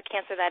a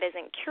cancer that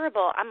isn't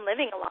curable, I'm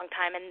living a long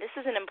time, and this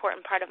is an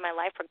important part of my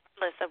life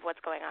regardless of what's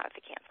going on with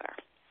the cancer.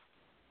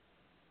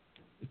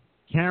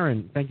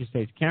 Karen, thank you,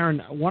 Stace.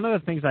 Karen, one of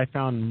the things I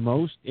found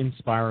most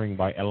inspiring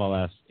by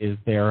LLS is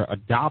their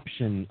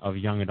adoption of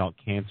young adult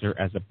cancer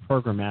as a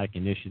programmatic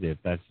initiative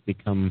that's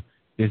become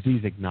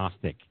disease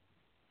agnostic.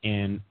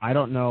 And I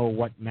don't know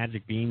what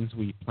magic beans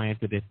we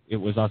planted, if it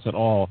was us at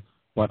all,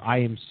 but I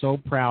am so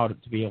proud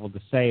to be able to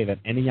say that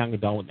any young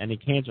adult with any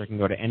cancer can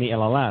go to any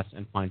LLS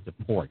and find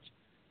support.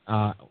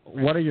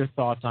 What are your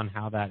thoughts on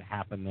how that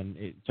happened, and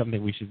it's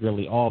something we should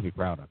really all be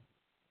proud of?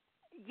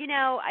 You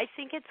know, I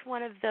think it's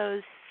one of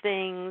those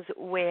things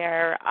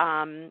where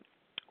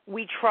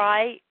we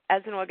try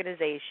as an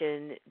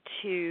organization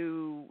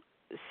to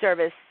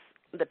service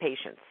the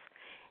patients.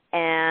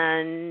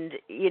 And,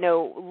 you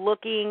know,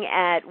 looking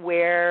at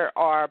where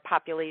our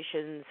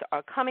populations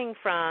are coming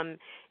from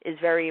is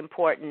very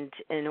important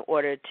in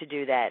order to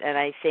do that. And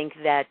I think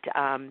that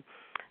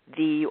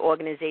the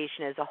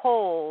organization as a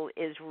whole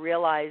is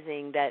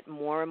realizing that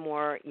more and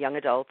more young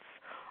adults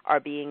are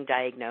being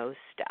diagnosed.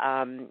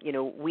 You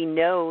know, we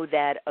know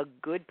that a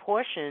good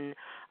portion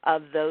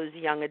of those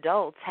young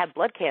adults have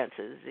blood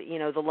cancers. You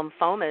know, the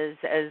lymphomas,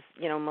 as,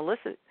 you know,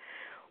 Melissa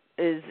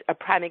is a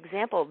prime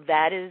example.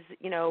 That is,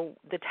 you know,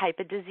 the type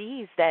of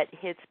disease that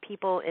hits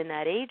people in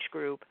that age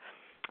group,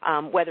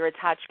 whether it's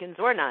Hodgkin's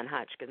or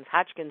non-Hodgkin's.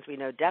 Hodgkin's we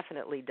know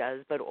definitely does,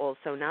 but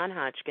also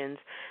non-Hodgkin's,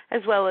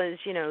 as well as,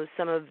 you know,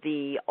 some of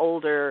the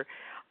older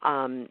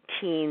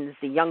teens,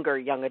 the younger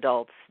young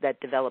adults that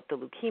develop the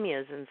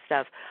leukemias and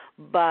stuff.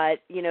 But,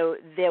 you know,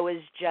 there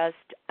was just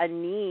a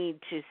need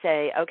to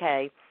say,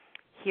 okay,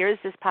 here's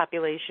this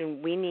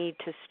population. We need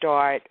to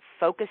start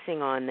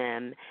focusing on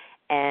them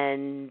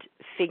and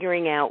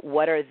figuring out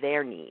what are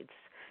their needs,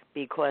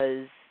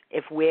 because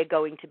if we're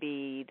going to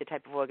be the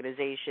type of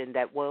organization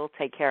that will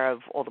take care of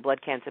all the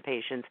blood cancer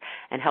patients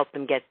and help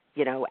them get,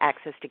 you know,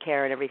 access to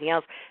care and everything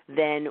else,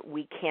 then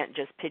we can't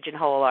just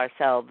pigeonhole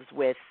ourselves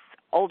with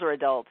older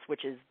adults,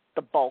 which is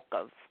the bulk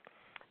of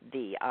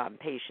the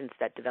patients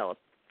that develop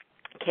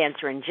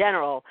cancer in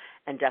general,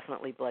 and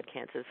definitely blood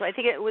cancer. So I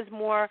think it was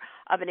more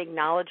of an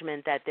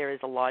acknowledgement that there is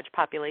a large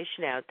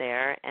population out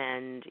there,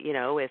 and, you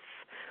know, if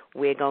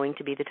we're going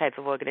to be the type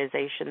of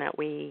organization that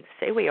we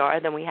say we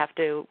are, then we have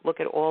to look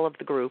at all of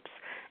the groups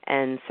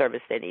and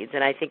service their needs.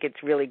 And I think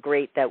it's really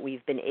great that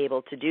we've been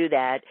able to do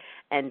that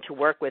and to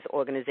work with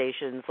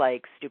organizations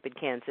like Stupid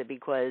Cancer,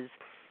 because,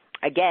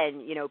 again,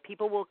 you know,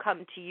 people will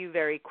come to you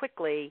very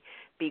quickly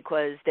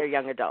because they're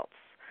young adults,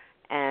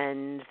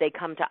 and they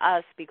come to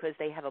us because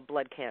they have a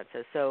blood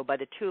cancer. So by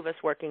the two of us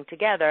working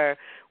together,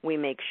 we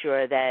make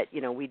sure that,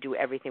 you know, we do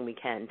everything we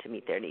can to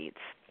meet their needs.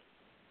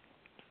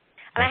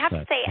 And I have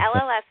to say,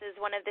 LLS is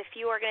one of the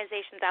few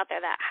organizations out there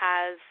that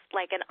has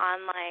like an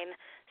online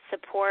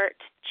support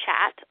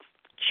chat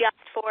just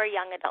for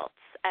young adults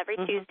every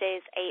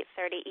Tuesdays,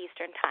 8:30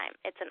 Eastern Time.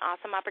 It's an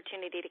awesome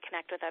opportunity to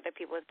connect with other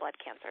people with blood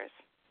cancers.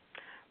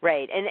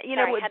 Right. And, you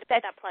know, I had to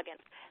put that plug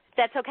in.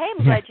 That's okay.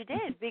 I'm glad you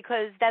did,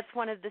 because that's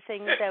one of the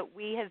things that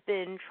we have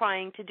been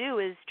trying to do,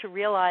 is to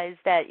realize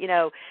that, you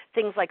know,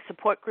 things like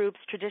support groups,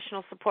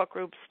 traditional support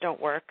groups,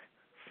 don't work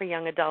for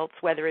young adults,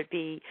 whether it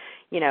be,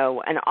 you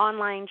know, an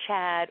online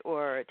chat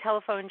or a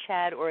telephone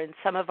chat, or in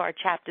some of our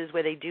chapters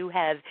where they do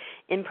have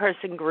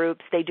in-person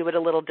groups, they do it a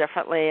little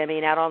differently. I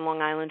mean, out on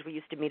Long Island, we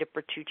used to meet at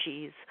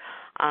Bertucci's.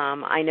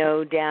 I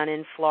know down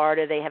in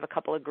Florida they have a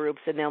couple of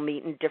groups, and they'll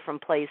meet in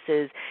different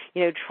places.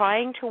 You know,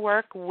 trying to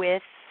work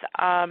with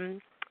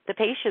the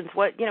patients,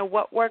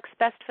 what works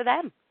best for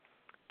them.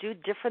 Do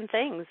different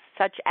things,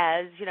 such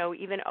as, you know,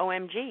 even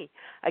OMG.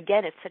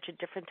 Again, it's such a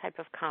different type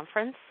of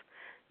conference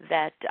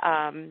that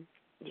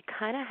you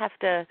kind of have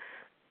to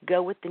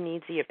go with the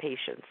needs of your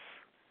patients.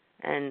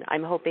 And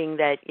I'm hoping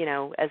that, you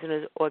know, as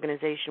an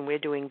organization, we're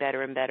doing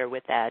better and better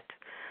with that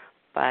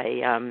by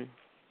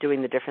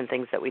doing the different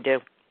things that we do.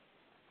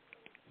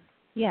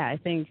 Yeah, I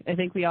think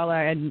we all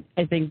are, and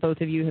I think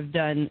both of you have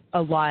done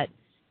a lot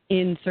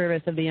in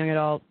service of the young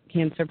adult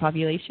cancer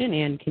population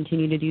and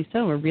continue to do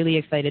so. We're really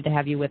excited to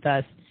have you with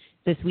us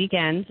this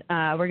weekend.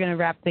 We're going to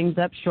wrap things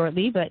up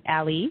shortly, but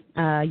Allie,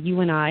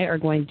 you and I are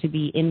going to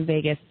be in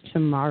Vegas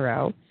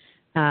tomorrow.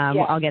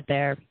 Well, I'll get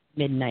there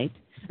midnight.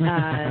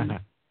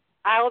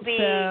 I'll be,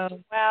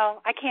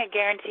 well, I can't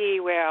guarantee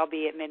where I'll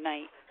be at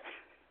midnight.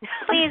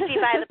 Please be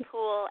by the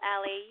pool,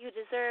 Allie. You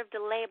deserve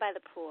to lay by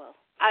the pool.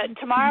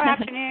 Tomorrow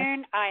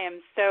afternoon, I am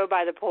so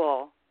by the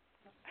pool.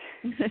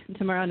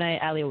 Tomorrow night,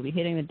 Allie will be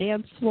hitting the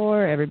dance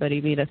floor.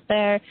 Everybody meet us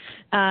there.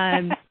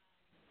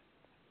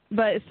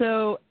 But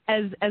so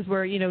as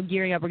we're, you know,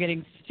 gearing up, we're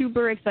getting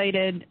super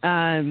excited.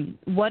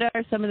 What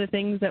are some of the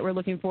things that we're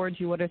looking forward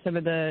to? What are some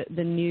of the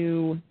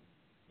new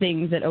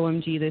things at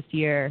OMG this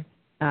year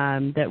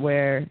that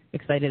we're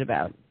excited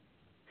about?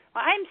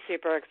 Well, I'm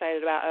super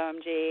excited about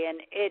OMG,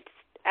 and it's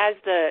as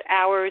the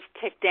hours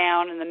tick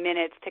down and the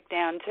minutes tick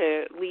down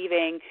to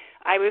leaving,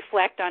 I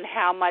reflect on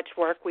how much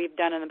work we've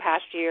done in the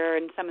past year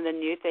and some of the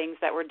new things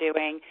that we're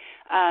doing.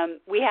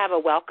 We have a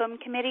welcome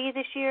committee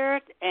this year,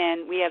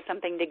 and we have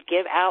something to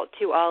give out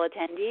to all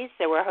attendees.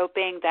 So we're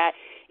hoping that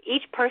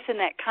each person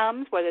that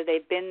comes, whether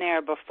they've been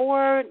there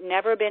before,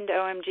 never been to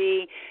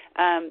OMG,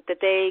 that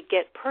they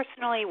get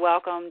personally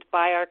welcomed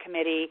by our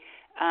committee,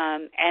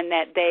 and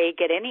that they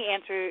get any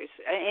answers,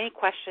 any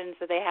questions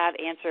that they have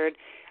answered,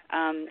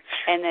 and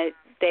that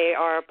they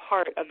are a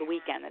part of the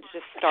weekend. It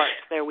just starts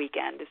their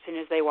weekend as soon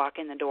as they walk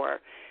in the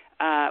door.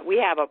 We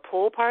have a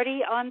pool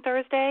party on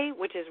Thursday,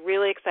 which is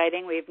really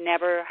exciting. We've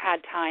never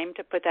had time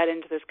to put that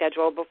into the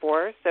schedule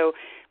before. So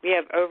we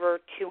have over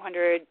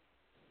 200,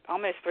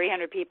 almost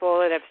 300 people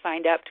that have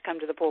signed up to come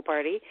to the pool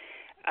party.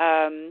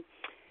 Karen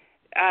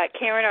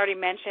already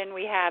mentioned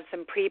we have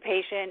some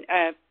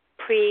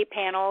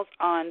pre-panels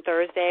on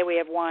Thursday. We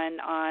have one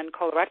on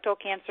colorectal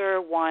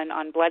cancer, one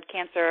on blood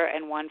cancer,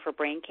 and one for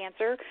brain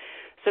cancer.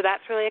 So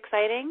that's really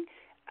exciting.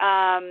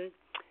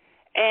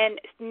 And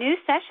new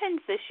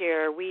sessions this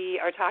year, we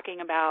are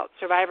talking about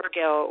survivor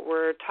guilt.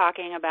 We're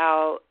talking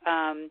about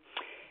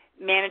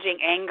managing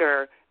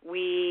anger.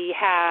 We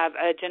have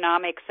a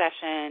genomic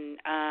session,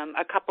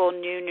 a couple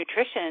new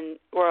nutrition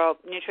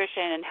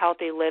and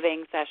healthy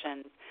living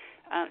sessions.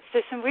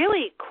 So some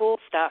really cool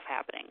stuff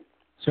happening.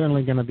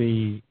 Certainly going to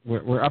be.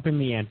 We're upping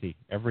the ante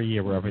every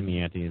year. We're upping the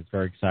ante. It's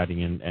very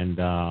exciting, and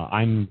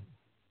I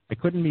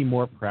couldn't be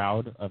more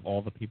proud of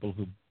all the people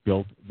who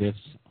built this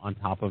on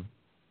top of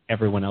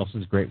everyone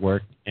else's great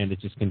work, and it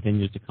just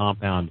continues to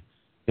compound.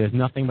 There's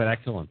nothing but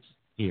excellence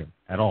here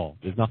at all.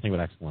 There's nothing but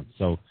excellence.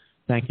 So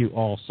thank you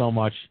all so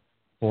much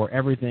for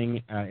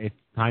everything. It's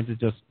time to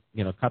just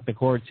cut the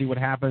cord, see what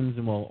happens,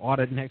 and we'll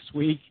audit next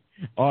week.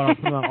 Put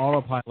on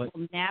autopilot.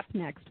 We'll nap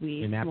next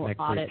week. We'll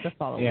audit the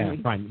following week.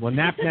 Yeah, fine. We'll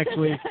nap next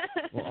week.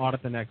 We'll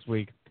audit the next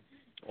week.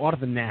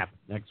 Audit the nap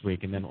next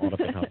week, and then audit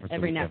the conference.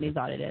 Every nap needs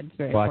audited. It's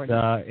very important.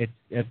 But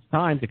it's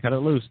time to cut it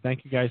loose.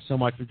 Thank you guys so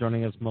much for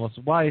joining us. Melissa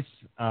Weiss,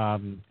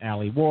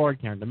 Allie Ward,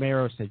 Karen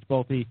DeMero, Sage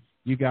Bolte.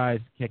 You guys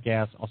kick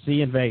ass. I'll see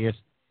you in Vegas.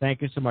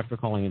 Thank you so much for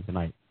calling in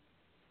tonight.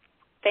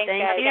 Thank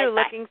you.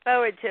 Looking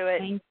forward to it.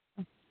 Thanks.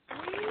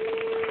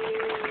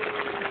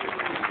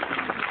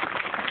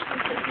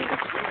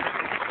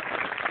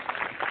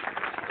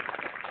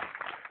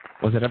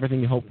 Was it everything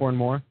you hoped for and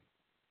more?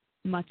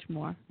 Much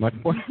more. Much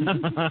more?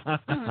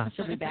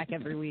 She'll be back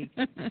every week.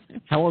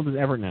 How old is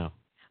Everett now?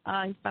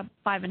 He's about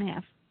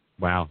 5.5.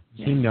 Wow.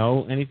 Does he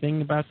know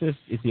anything about this?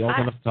 Is he old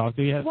enough to talk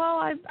to you yet?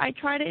 Well, I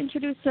try to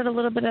introduce it a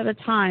little bit at a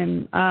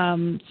time.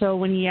 So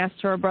when he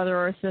asked for a brother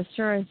or a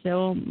sister, I said,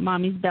 "Oh,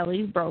 Mommy's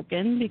belly's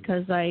broken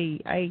because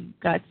I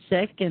got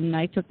sick and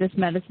I took this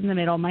medicine that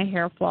made all my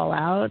hair fall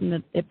out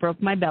and it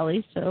broke my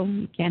belly, so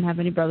you can't have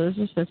any brothers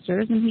or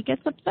sisters." And he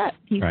gets upset.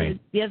 He said,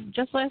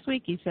 just last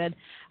week he said,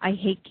 "I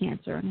hate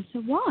cancer." And I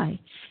said, "Why?"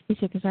 He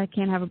said, "Because I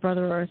can't have a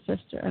brother or a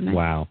sister." And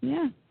wow.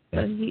 Yeah.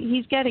 So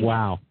he's getting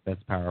Wow,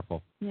 that's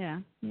powerful.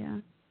 Yeah.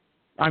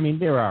 I mean,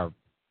 there are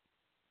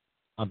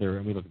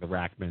other, we look at the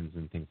Rackmans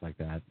and things like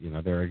that,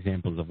 there are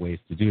examples of ways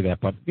to do that,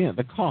 but,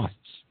 the costs,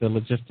 the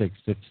logistics,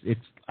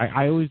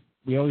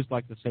 we always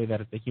like to say that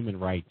it's a human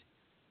right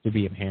to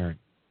be a parent,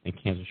 and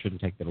cancer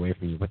shouldn't take that away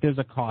from you, but there's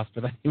a cost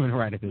for that human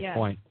right at this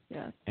point,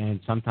 and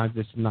sometimes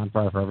this is not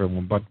fair for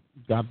everyone, but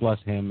God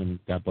bless him, and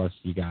God bless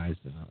you guys.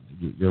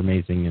 You're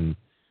amazing, and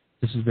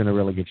this has been a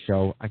really good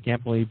show. I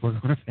can't believe we're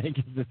going to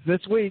Vegas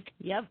this week.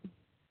 Yep.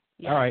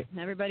 All right.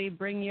 Everybody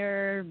bring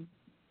your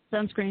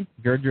sunscreen.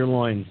 Gird your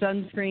loins.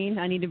 Sunscreen.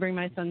 I need to bring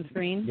my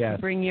sunscreen. Yes.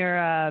 Bring your,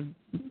 I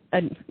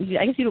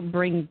guess you don't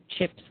bring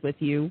chips with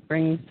you.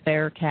 Bring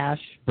spare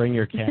cash. Bring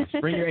your cash.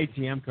 Bring your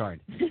ATM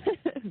card.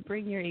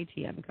 Bring your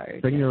ATM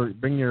card. Bring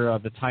your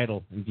the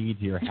title and deed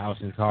to your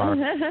house and car.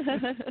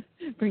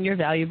 Bring your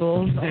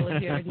valuables, all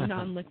of your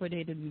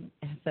non-liquidated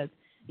assets.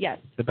 Yes.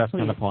 The best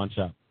kind of pawn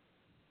shop.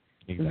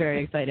 Exactly.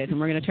 Very excited, and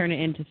we're going to turn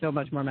it into so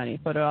much more money.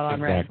 Put it all on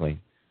red. Exactly.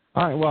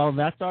 All right, well,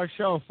 that's our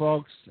show,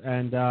 folks,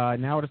 and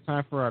now it is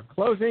time for our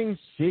closing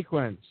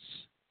sequence.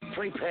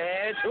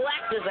 Prepare to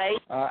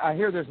activate. I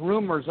hear there's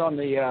rumors on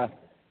the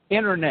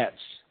internets.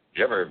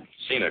 You ever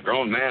seen a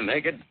grown man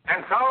naked?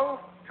 And so,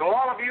 to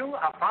all of you,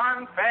 a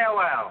fond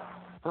farewell.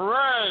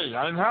 Hooray,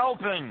 I'm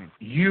helping.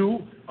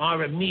 You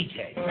are a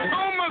meathead.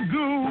 Oh,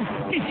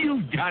 Magoo,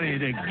 you got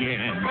it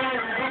again.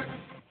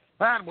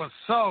 That was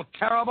so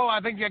terrible,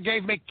 I think you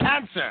gave me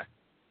cancer.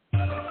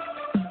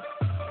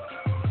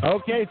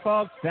 Okay,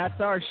 folks, that's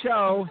our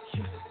show,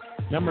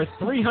 number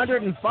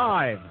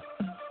 305.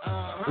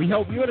 We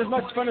hope you had as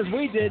much fun as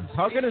we did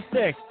poking a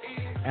stick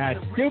at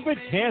Stupid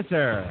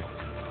Cancer.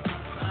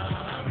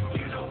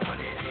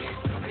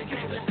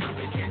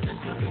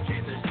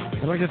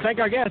 I'd like to thank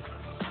our guests,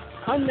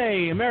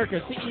 Hyundai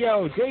America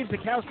CEO Dave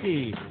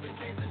Zuchowski,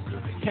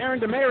 Karen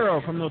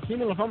DeMero from the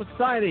Leukemia Lymphoma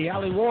Society,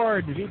 Allie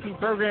Ward, VP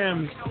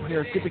Programs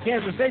here at Stupid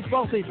Cancer, Sage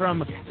Bolte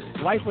from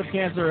Life with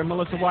Cancer, and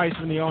Melissa Weiss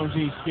from the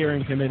OMG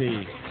Steering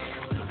Committee.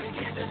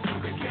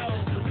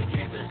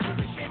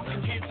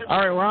 All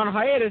right, we're on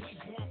hiatus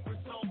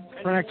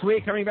for next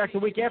week. Coming back the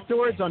week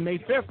afterwards on May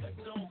 5th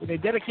with a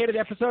dedicated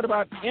episode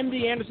about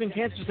MD Anderson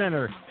Cancer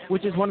Center,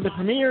 which is one of the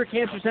premier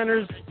cancer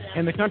centers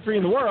in the country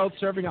and the world,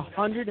 serving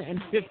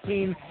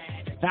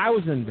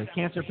 115,000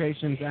 cancer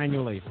patients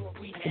annually.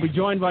 We'll be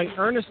joined by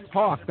Ernest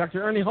Hawk,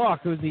 Dr. Ernie Hawk,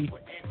 who is the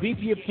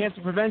VP of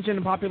Cancer Prevention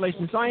and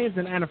Population Science,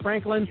 and Anna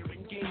Franklin,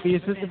 the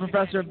Assistant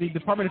Professor of the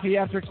Department of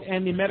Pediatrics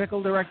and the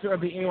Medical Director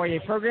of the AYA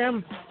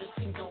program.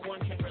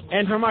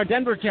 And from our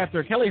Denver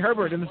chapter, Kelly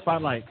Herbert in the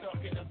spotlight.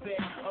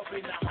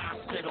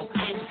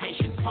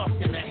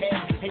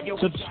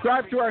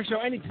 Subscribe to our show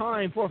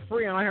anytime for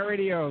free on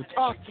iHeartRadio,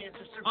 Talk,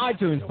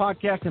 iTunes,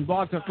 Podcast, and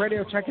Blog Talk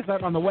Radio. Check us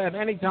out on the web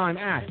anytime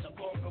at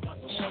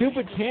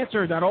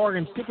stupidcancer.org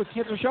and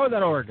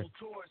stupidcancershow.org.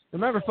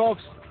 Remember,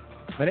 folks,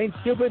 if it ain't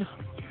stupid,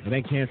 it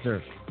ain't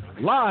cancer.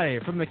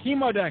 Live from the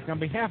chemo deck on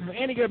behalf of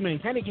Andy Goodman,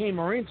 Kenny Kane,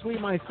 Maureen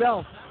Sweet,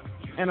 myself,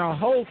 and our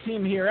whole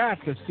team here at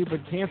the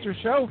Stupid Cancer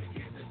Show.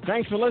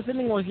 Thanks for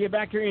listening. We'll see you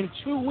back here in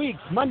 2 weeks,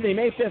 Monday,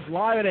 May 5th,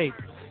 live at 8.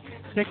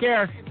 Take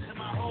care.